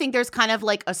 But don't you think there's kind of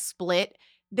like a split?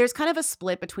 There's kind of a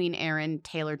split between Aaron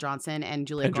Taylor Johnson and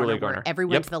Julia Garner. Where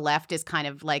everyone to the left is kind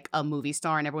of like a movie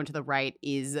star and everyone to the right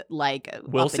is like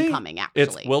up and coming,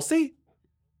 actually. We'll see.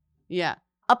 Yeah.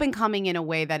 Up and coming in a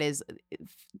way that is,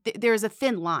 there's a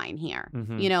thin line here,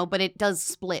 you know, but it does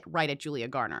split right at Julia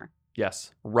Garner.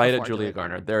 Yes, right Before at Julia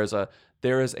Garner. There is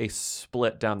a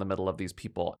split down the middle of these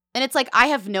people. And it's like, I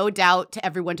have no doubt to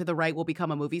everyone to the right will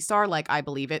become a movie star. Like, I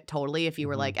believe it totally. If you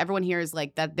were like, everyone here is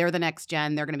like that, they're the next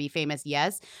gen, they're going to be famous,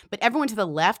 yes. But everyone to the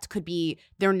left could be,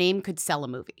 their name could sell a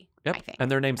movie, Yep. I think. And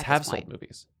their names have sold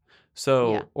movies.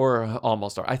 So, or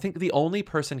almost are. I think the only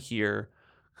person here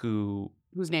who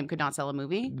whose name could not sell a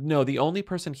movie? No, the only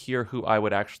person here who I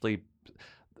would actually,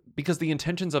 because the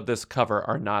intentions of this cover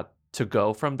are not to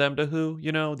go from them to who,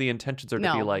 you know, the intentions are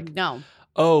to be like, no.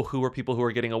 oh, who are people who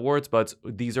are getting awards buds?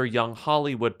 These are young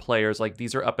Hollywood players. Like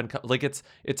these are up and like it's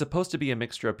supposed to be a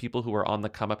mixture of people who are on the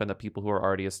come up and the people who are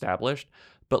already established.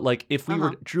 But like if we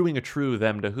were doing a true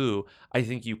them to who, I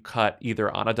think you cut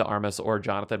either Ana de Armas or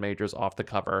Jonathan Majors off the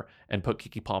cover and put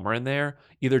Keke Palmer in there.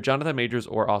 Either Jonathan Majors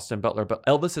or Austin Butler. But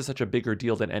Elvis is such a bigger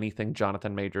deal than anything.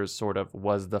 Jonathan Majors sort of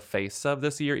was the face of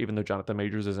this year, even though Jonathan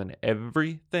Majors is in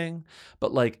everything.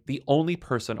 But like the only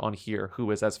person on here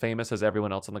who is as famous as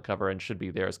everyone else on the cover and should be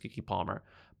there is Keke Palmer.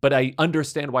 But I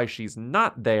understand why she's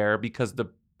not there because the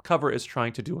cover is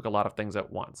trying to do a lot of things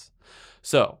at once.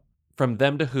 So from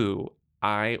them to who,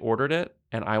 I ordered it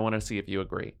and I want to see if you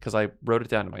agree because I wrote it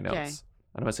down in my notes. Okay.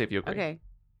 I want to see if you agree. Okay.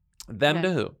 Them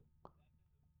to who?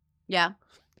 Yeah.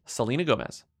 Selena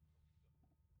Gomez,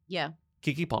 Yeah.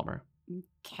 Keke Palmer,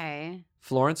 Okay.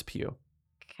 Florence Pugh,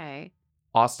 Okay.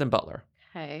 Austin Butler,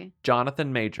 Okay.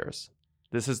 Jonathan Majors.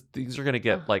 These are going to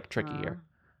get like tricky here.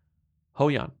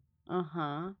 Ho-Yeon,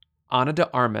 Ana de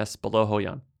Armas below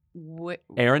Ho-Yeon,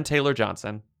 Aaron Taylor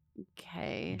Johnson,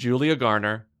 Okay. Julia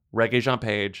Garner, Regé-Jean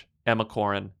Page, Emma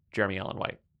Corrin, Jeremy Allen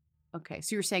White. Okay.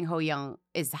 So you're saying Ho Young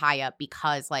is high up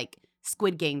because like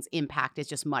Squid Game's impact is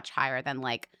just much higher than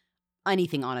like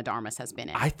anything Ana de Armas has been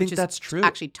in. I think which is that's true.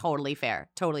 Actually, totally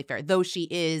fair. Totally fair. Though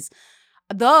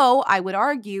I would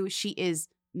argue she is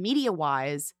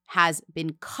media-wise has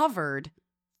been covered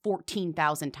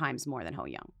 14,000 times more than Ho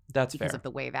Young. That's because fair. of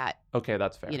the way that, Okay,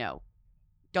 that's fair. you know,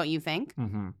 don't you think?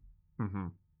 Mm-hmm. Mm-hmm.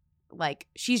 Like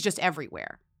she's just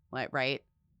everywhere, like right?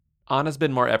 Anna's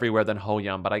been more everywhere than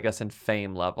Ho-Yeon, but I guess in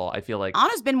fame level, I feel like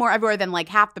Anna's been more everywhere than like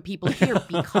half the people here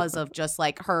because of just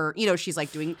like her, you know, she's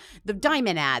like doing the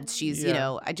diamond ads. She's, you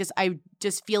know, I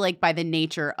just feel like by the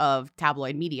nature of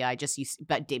tabloid media, I just used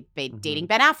dating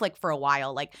Ben Affleck for a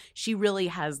while. Like she really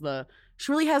has the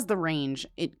range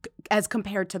as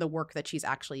compared to the work that she's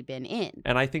actually been in.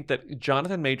 And I think that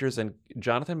Jonathan Majors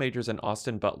and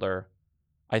Austin Butler,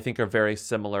 I think are very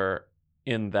similar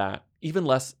in that even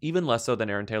less so than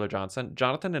Aaron Taylor Johnson.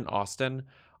 Jonathan and Austin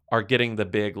are getting the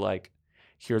big like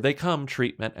here they come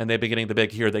treatment, and they've been getting the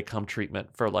big here they come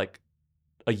treatment for like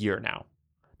a year now.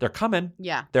 They're coming.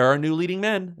 Yeah. There are new leading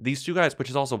men. These two guys, which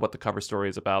is also what the cover story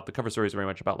is about. The cover story is very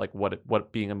much about like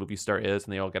what being a movie star is,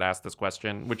 and they all get asked this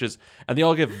question, and they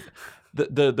all give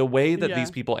the way that these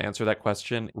people answer that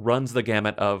question runs the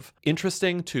gamut of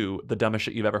interesting to the dumbest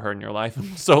shit you've ever heard in your life.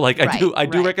 So like I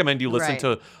do recommend you listen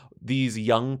to these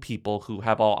young people who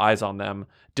have all eyes on them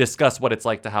discuss what it's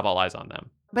like to have all eyes on them.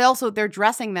 But also they're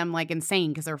dressing them like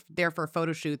insane because they're there for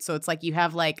photo shoots. So it's like you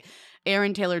have like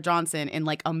Aaron Taylor Johnson in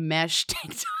like a mesh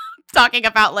tank top talking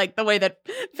about like the way that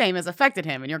fame has affected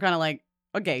him. And you're kind of like,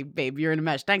 okay, babe, you're in a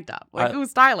mesh tank top. Like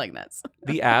who's styling this?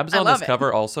 The abs on this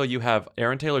cover also, you have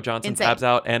Aaron Taylor Johnson's abs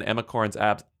out and Emma Corrin's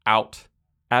abs out.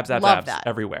 Abs that.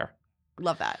 everywhere.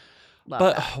 Love that.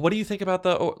 What do you think about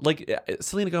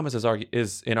Selena Gomez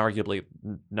is inarguably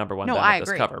number one on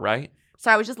this cover, right? So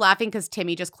I was just laughing because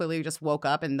Timmy just clearly just woke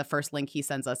up and the first link he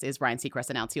sends us is Ryan Seacrest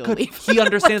announced he'll leave. He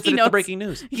understands that it's the breaking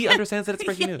news. He understands that it's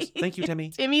breaking news. Thank you,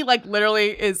 Timmy. Timmy literally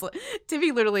is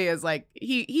like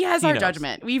he has our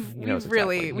judgment.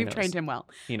 We've trained him well.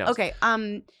 He knows. Okay.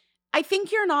 I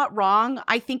think you're not wrong.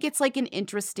 I think it's like an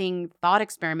interesting thought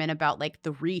experiment about like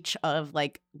the reach of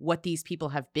like what these people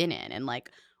have been in and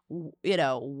like, you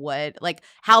know, what, like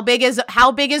how big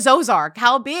is Ozark?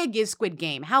 How big is Squid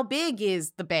Game? How big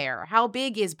is The Bear? How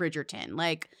big is Bridgerton?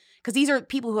 Like, because these are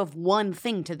people who have one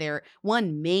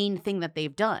main thing that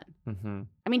they've done. Mm-hmm.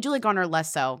 I mean, Julia Garner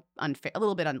less so, a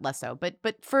little bit less so, but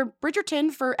for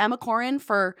Bridgerton, for Emma Corrin,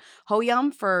 for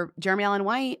Ho-Yeon, for Jeremy Allen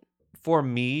White. For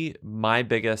me, my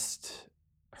biggest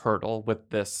hurdle with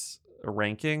this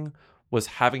ranking was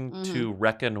having to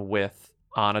reckon with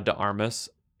Ana de Armas.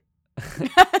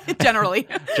 Generally,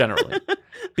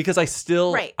 because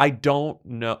I don't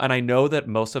know, and I know that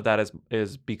most of that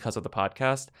is because of the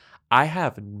podcast. I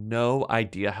have no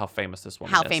idea how famous this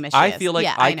woman is. Famous she I is. feel like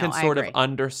I can sort of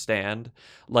understand.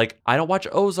 Like I don't watch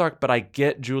Ozark, but I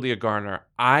get Julia Garner.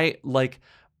 I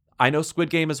know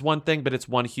Squid Game is one thing, but it's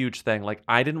one huge thing. Like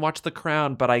I didn't watch The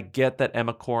Crown, but I get that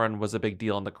Emma Corrin was a big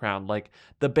deal in The Crown. Like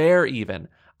The Bear, even.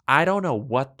 I don't know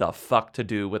what the fuck to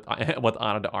do with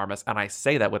Ana de Armas, and I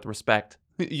say that with respect.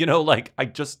 You know, like I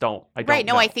just don't. I don't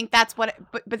know. I think that's what.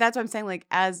 But that's what I'm saying. Like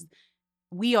as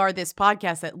we are this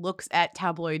podcast that looks at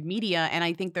tabloid media, and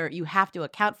I think you have to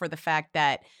account for the fact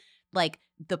that like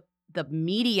the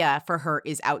media for her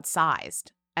is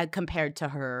outsized compared to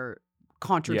her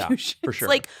contributions. Yeah, for sure.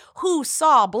 Like who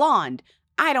saw Blonde?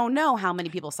 I don't know how many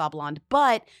people saw Blonde,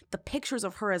 but the pictures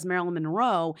of her as Marilyn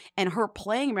Monroe and her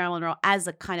playing Marilyn Monroe as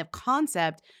a kind of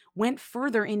concept went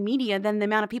further in media than the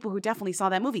amount of people who definitely saw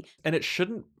that movie. And it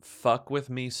shouldn't fuck with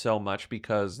me so much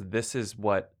because this is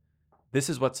what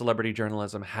celebrity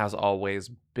journalism has always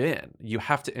been. You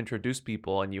have to introduce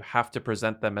people and you have to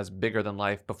present them as bigger than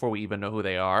life before we even know who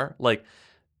they are. Like,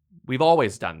 we've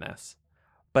always done this.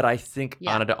 But I think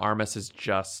Ana de Armas is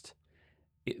just,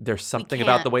 there's something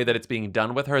about the way that it's being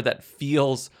done with her that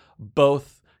feels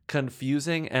both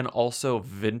confusing and also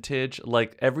vintage.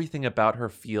 Like, everything about her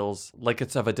feels like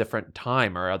it's of a different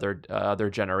time or other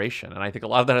generation. And I think a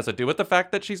lot of that has to do with the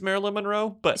fact that she's Marilyn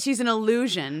Monroe. But she's an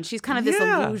illusion. She's kind of this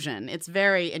illusion. It's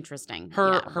very interesting.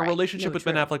 Her relationship with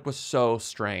Ben Affleck was so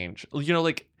strange. You know,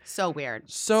 like, so weird.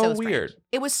 So weird.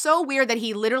 It was so weird that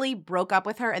he literally broke up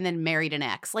with her and then married an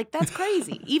ex. Like, that's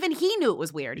crazy. Even he knew it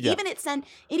was weird. Yeah. It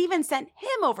even sent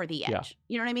him over the edge. Yeah.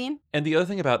 You know what I mean? And the other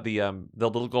thing about the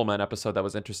Little Gold Men episode that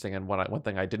was interesting, and one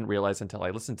thing I didn't realize until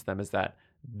I listened to them, is that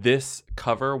this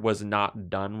cover was not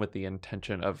done with the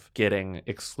intention of getting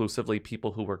exclusively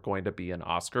people who were going to be in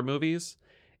Oscar movies.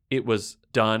 It was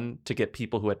done to get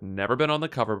people who had never been on the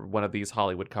cover of one of these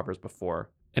Hollywood covers before,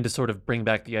 and to sort of bring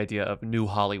back the idea of new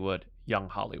Hollywood, young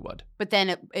Hollywood. But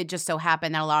then it just so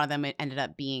happened that a lot of them ended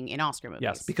up being in Oscar movies.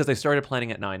 Yes, because they started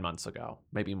planning it 9 months ago,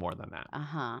 maybe more than that.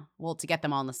 Well, to get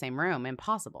them all in the same room,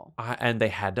 impossible. And they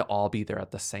had to all be there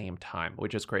at the same time,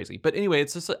 which is crazy. But anyway,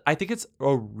 it's just, I think it's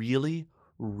a really,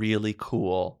 really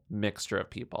cool mixture of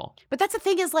people. But that's the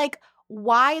thing, is like,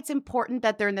 why it's important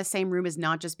that they're in the same room is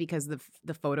not just because the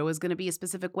photo is going to be a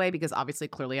specific way, because obviously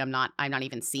clearly I'm not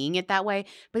even seeing it that way,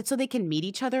 but so they can meet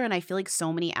each other. And I feel like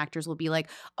so many actors will be like,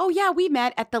 oh yeah, we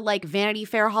met at the like Vanity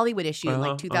Fair Hollywood issue in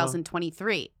like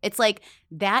 2023. It's like,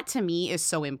 that to me is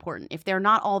so important. If they're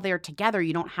not all there together,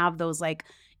 you don't have those like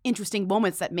interesting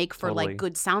moments that make for like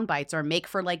good sound bites or make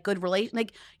for like good relation.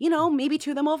 Like, you know, maybe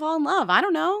two of them will fall in love. I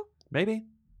don't know. Maybe.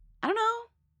 I don't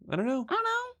know.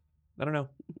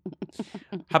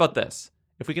 How about this?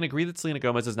 If we can agree that Selena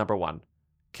Gomez is number one,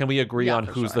 can we agree on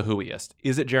who's the whoiest?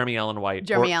 Is it Jeremy Allen White?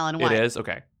 Jeremy Allen White. It is?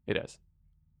 Okay, it is.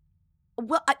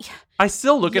 Well, I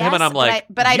still look at him and I'm like...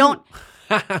 But I don't...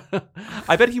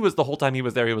 I bet he was, the whole time he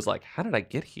was there, he was like, how did I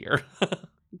get here?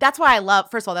 That's why I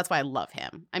love, first of all, that's why I love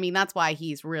him. I mean, that's why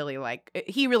he's really like,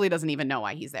 he really doesn't even know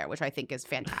why he's there, which I think is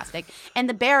fantastic. And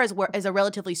The Bear is a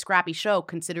relatively scrappy show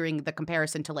considering the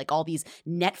comparison to like all these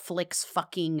Netflix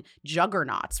fucking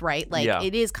juggernauts, right? Like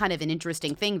it is kind of an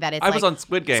interesting thing that it's I was on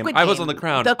Squid Game. I was on The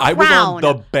Crown. The I was on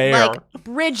The Bear. Like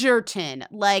Bridgerton,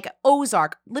 like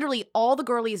Ozark. Literally all the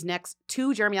girlies next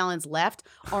to Jeremy Allen's left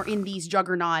are in these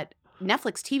juggernaut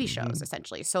Netflix TV shows,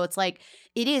 essentially. So it's like,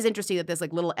 it is interesting that this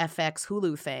like little FX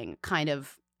Hulu thing kind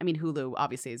of, I mean, Hulu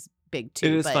obviously is big too.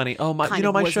 It is funny. Oh, you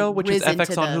know my show, which is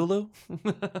FX on Hulu?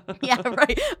 Yeah,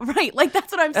 right. Like,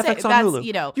 that's what I'm saying. FX on That's, Hulu.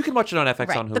 you know. You can watch it on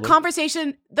FX on Hulu. The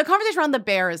conversation around The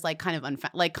Bear is like kind of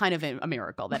a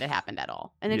miracle that it happened at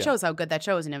all. And it shows how good that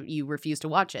show is, and you refuse to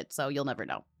watch it, so you'll never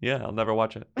know. Yeah, I'll never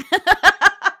watch it.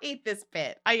 I hate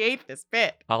this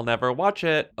bit. I'll never watch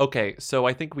it. Okay, so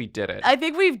I think we did it. I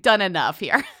think we've done enough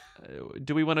here.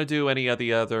 Do we want to do any of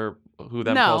the other who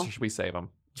them No. calls, or should we save them?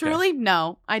 Truly,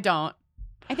 no, I don't.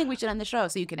 I think we should end the show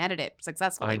so you can edit it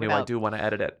successfully. I know, I do want to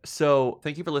edit it. So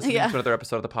thank you for listening to another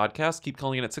episode of the podcast. Keep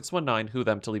calling in at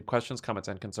 619-WHO-THEM to leave questions, comments,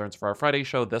 and concerns for our Friday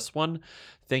show. This one,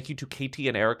 thank you to Katie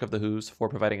and Eric of The Who's for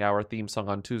providing our theme song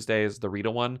on Tuesdays, the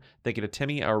Rita one. Thank you to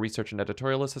Timmy, our research and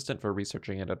editorial assistant, for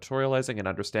researching and editorializing and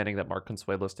understanding that Mark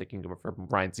Consuelos taking over from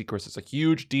Ryan Seacrest is a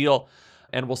huge deal.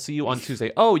 And we'll see you on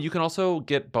Tuesday. Oh, you can also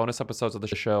get bonus episodes of the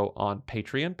show on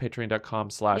Patreon,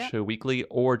 patreon.com/WhoWeekly,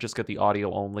 or just get the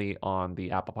audio only on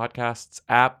the Apple Podcasts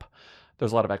app.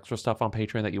 There's a lot of extra stuff on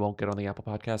Patreon that you won't get on the Apple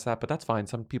Podcasts app, but that's fine.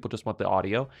 Some people just want the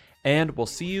audio. And we'll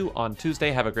see you on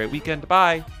Tuesday. Have a great weekend.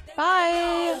 Bye.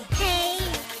 Bye. Hey.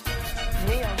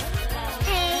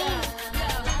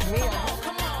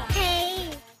 Hey.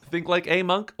 Think like a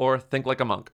monk or think like a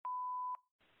monk.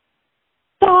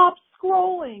 Stop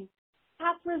scrolling.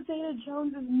 Catherine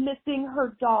Zeta-Jones is missing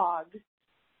her dog.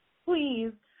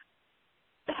 Please,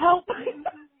 help.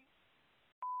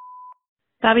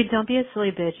 Bobby, don't be a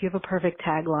silly bitch. You have a perfect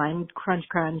tagline. Crunch,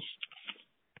 crunch.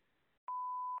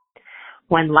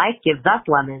 When life gives us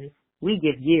lemons, we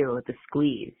give you the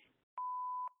squeeze.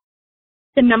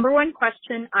 The number one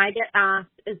question I get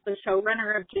asked as the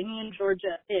showrunner of Ginny and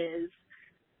Georgia is,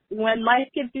 when life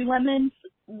gives you lemons,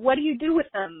 what do you do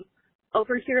with them?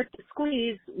 Over here at the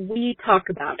Squeeze, we talk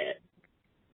about it.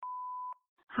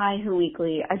 Hi, Who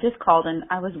Weekly. I just called and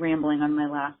I was rambling on my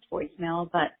last voicemail,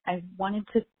 but I wanted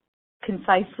to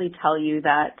concisely tell you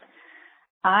that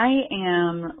I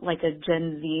am like a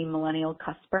Gen Z millennial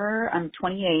cusper. I'm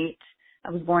 28. I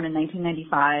was born in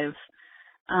 1995.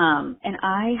 And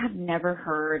I have never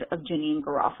heard of Janine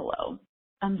Garofalo.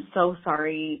 I'm so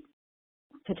sorry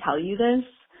to tell you this.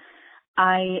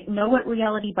 I know what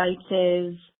Reality Bites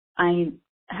is. I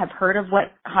have heard of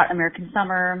what Hot American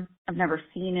Summer. I've never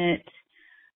seen it.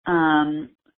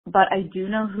 But I do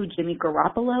know who Jimmy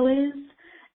Garoppolo is,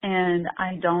 and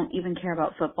I don't even care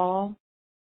about football.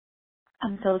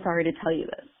 I'm so sorry to tell you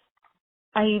this.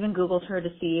 I even Googled her to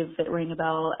see if it rang a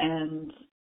bell, and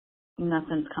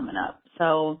nothing's coming up.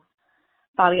 So,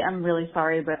 Bobby, I'm really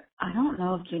sorry, but I don't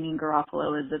know if Janine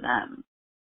Garofalo is a them.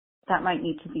 That might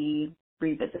need to be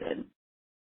revisited.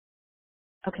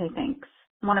 Okay, thanks.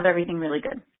 One of everything really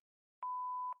good.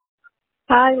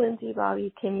 Hi, Lindsay,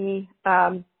 Bobby, Kimmy.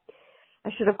 I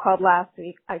should have called last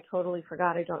week. I totally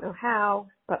forgot. I don't know how,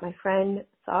 but my friend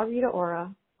saw Rita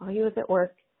Ora while he was at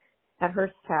work at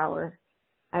Hearst Tower.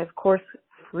 I, of course,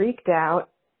 freaked out,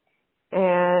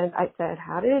 and I said,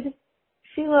 how did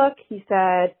she look? He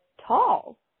said,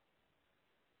 tall.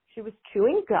 She was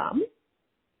chewing gum,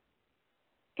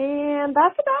 and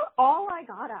that's about all I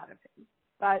got out of him,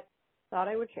 but thought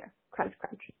I would share. Crunch,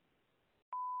 crunch.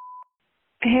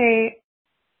 Hey,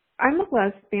 I'm a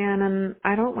lesbian and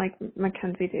I don't like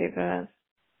Mackenzie Davis.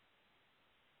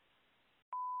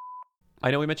 I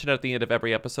know we mentioned at the end of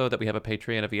every episode that we have a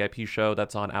Patreon, a VIP show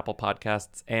that's on Apple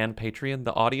Podcasts and Patreon,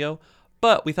 the audio.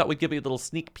 But we thought we'd give you a little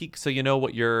sneak peek so you know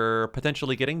what you're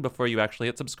potentially getting before you actually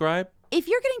hit subscribe. If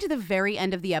you're getting to the very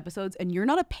end of the episodes and you're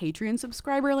not a Patreon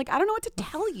subscriber, like, I don't know what to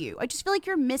tell you. I just feel like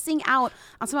you're missing out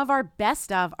on some of our best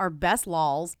stuff, our best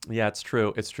lols. Yeah, it's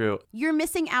true. It's true. You're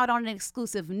missing out on an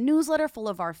exclusive newsletter full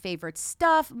of our favorite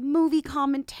stuff, movie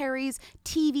commentaries,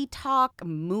 TV talk,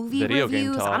 movie Video game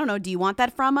reviews. talk. I don't know. Do you want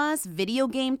that from us? Video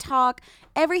game talk.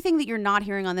 Everything that you're not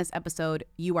hearing on this episode,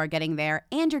 you are getting there.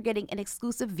 And you're getting an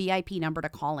exclusive VIP number to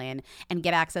call in and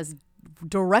get access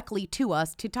directly to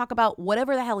us to talk about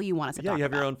whatever the hell you want us to talk about. Yeah, you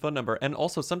have your own phone number. And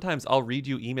also sometimes I'll read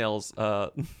you emails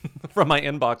from my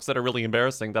inbox that are really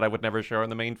embarrassing that I would never share on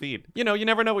the main feed. You know, you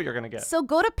never know what you're going to get. So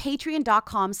go to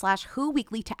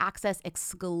patreon.com/whoweekly to access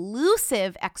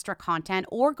exclusive extra content,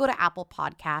 or go to Apple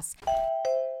Podcasts.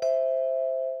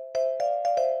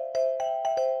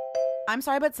 I'm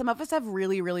sorry, but some of us have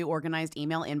really, really organized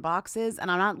email inboxes,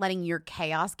 and I'm not letting your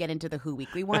chaos get into the Who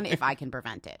Weekly one if I can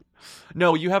prevent it.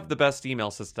 No, you have the best email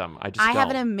system. I have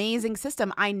an amazing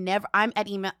system. I'm at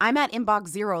inbox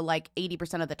 0 like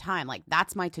 80% of the time. Like,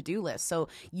 that's my to-do list. So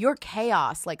your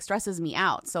chaos like stresses me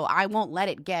out. So I won't let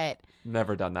it get.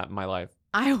 Never done that in my life.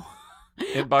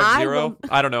 Inbox 0?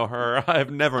 I don't know her.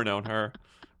 I've never known her.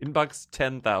 Inbox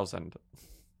 10,000.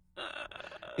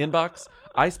 Inbox.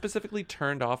 I specifically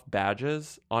turned off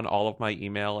badges on all of my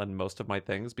email and most of my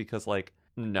things because, like,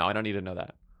 no, I don't need to know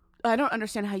that. I don't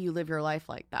understand how you live your life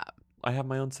like that. I have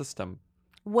my own system.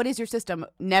 What is your system?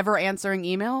 Never answering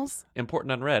emails?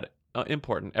 Important unread.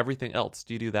 Important. Everything else.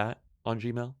 Do you do that on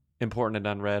Gmail? Important and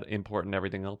unread. Important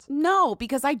everything else? No,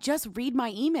 because I just read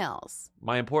my emails.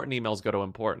 My important emails go to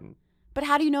important. But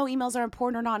how do you know emails are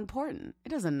important or not important? It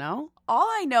doesn't know. All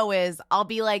I know is I'll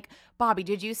be like, Bobby,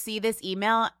 did you see this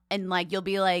email? And like, you'll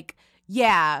be like,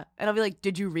 yeah. And I'll be like,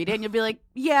 did you read it? And you'll be like,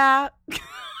 yeah.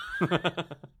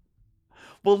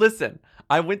 Well, listen,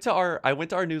 I went to our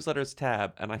newsletters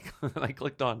tab and I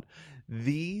clicked on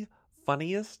the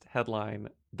funniest headline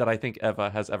that I think Eva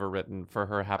has ever written for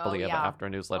her Happily Ever After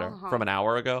newsletter from an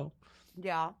hour ago.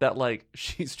 Yeah. That, like,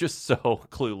 she's just so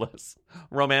clueless.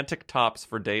 Romantic tops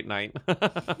for date night. Wait,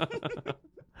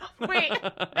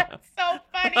 that's so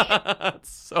funny. That's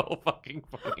so fucking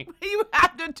funny. You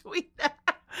have to tweet that.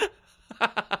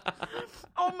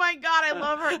 Oh my God, I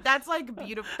love her. That's like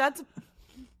beautiful. That's.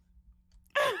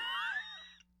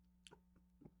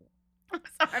 I'm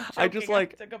sorry, I'm joking. I just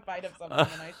like I took a bite of something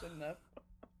and I shouldn't have.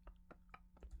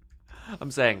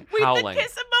 I'm saying Wait, howling. the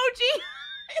kiss emoji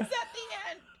is at the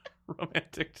end.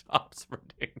 Romantic tops for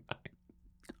date night.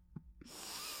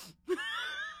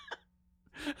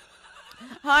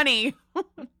 Honey,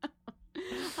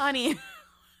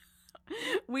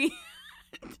 we.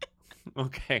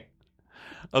 Okay.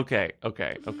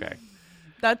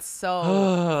 That's so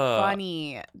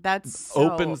funny. That's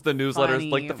so opens the newsletters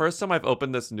funny. like the first time I've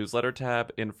opened this newsletter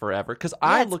tab in forever because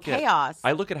I look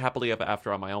at Happily Ever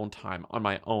After on my own time on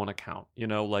my own account. You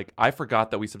know, like I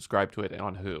forgot that we subscribe to it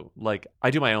on Who. Like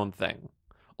I do my own thing.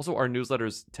 Also, our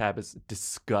newsletters tab is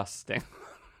disgusting.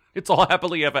 It's all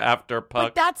Happily Ever After,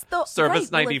 Puck. But that's the Service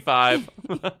 95.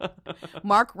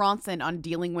 Mark Ronson on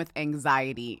dealing with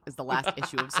anxiety is the last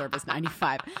issue of Service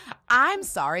 95. I'm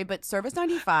sorry, but Service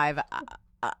 95.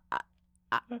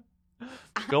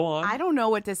 Go on. I don't know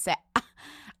what to say.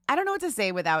 I don't know what to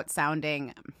say without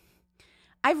sounding.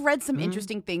 I've read some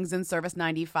interesting things in Service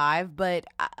 95, but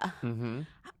I'm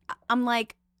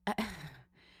like,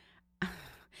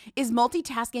 is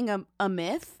multitasking a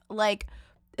myth? Like,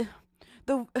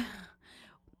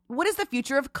 what is the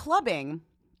future of clubbing?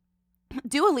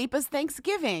 Dua Lipa's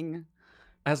Thanksgiving.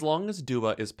 As long as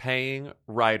Dua is paying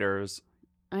writers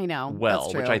I know. well,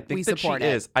 that's true. which I think we that she support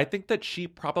it. is. I think that she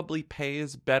probably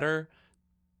pays better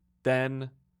than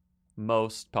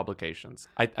most publications.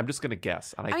 I'm just going to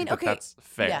guess, and I think okay. that's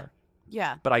fair. Yeah.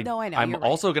 Yeah. But I know. I'm You're right.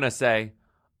 also going to say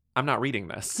I'm not reading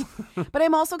this. But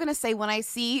I'm also going to say when I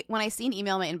see an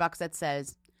email in my inbox that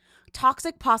says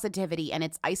toxic positivity and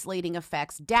its isolating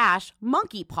effects -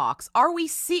 monkeypox. Are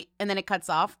we and then it cuts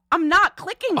off. I'm not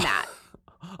clicking that.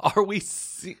 I'm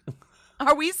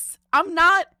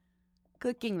not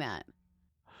clicking that.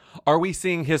 Are we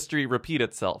seeing history repeat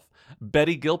itself?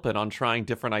 Betty Gilpin on trying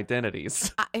different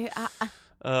identities.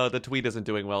 The tweet isn't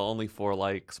doing well. Only 4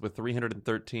 likes with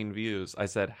 313 views. I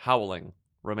said, howling.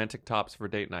 Romantic tops for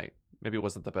date night. Maybe it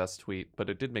wasn't the best tweet, but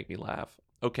it did make me laugh.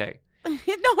 Okay. No,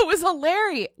 it was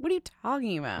hilarious. What are you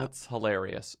talking about? That's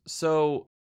hilarious. So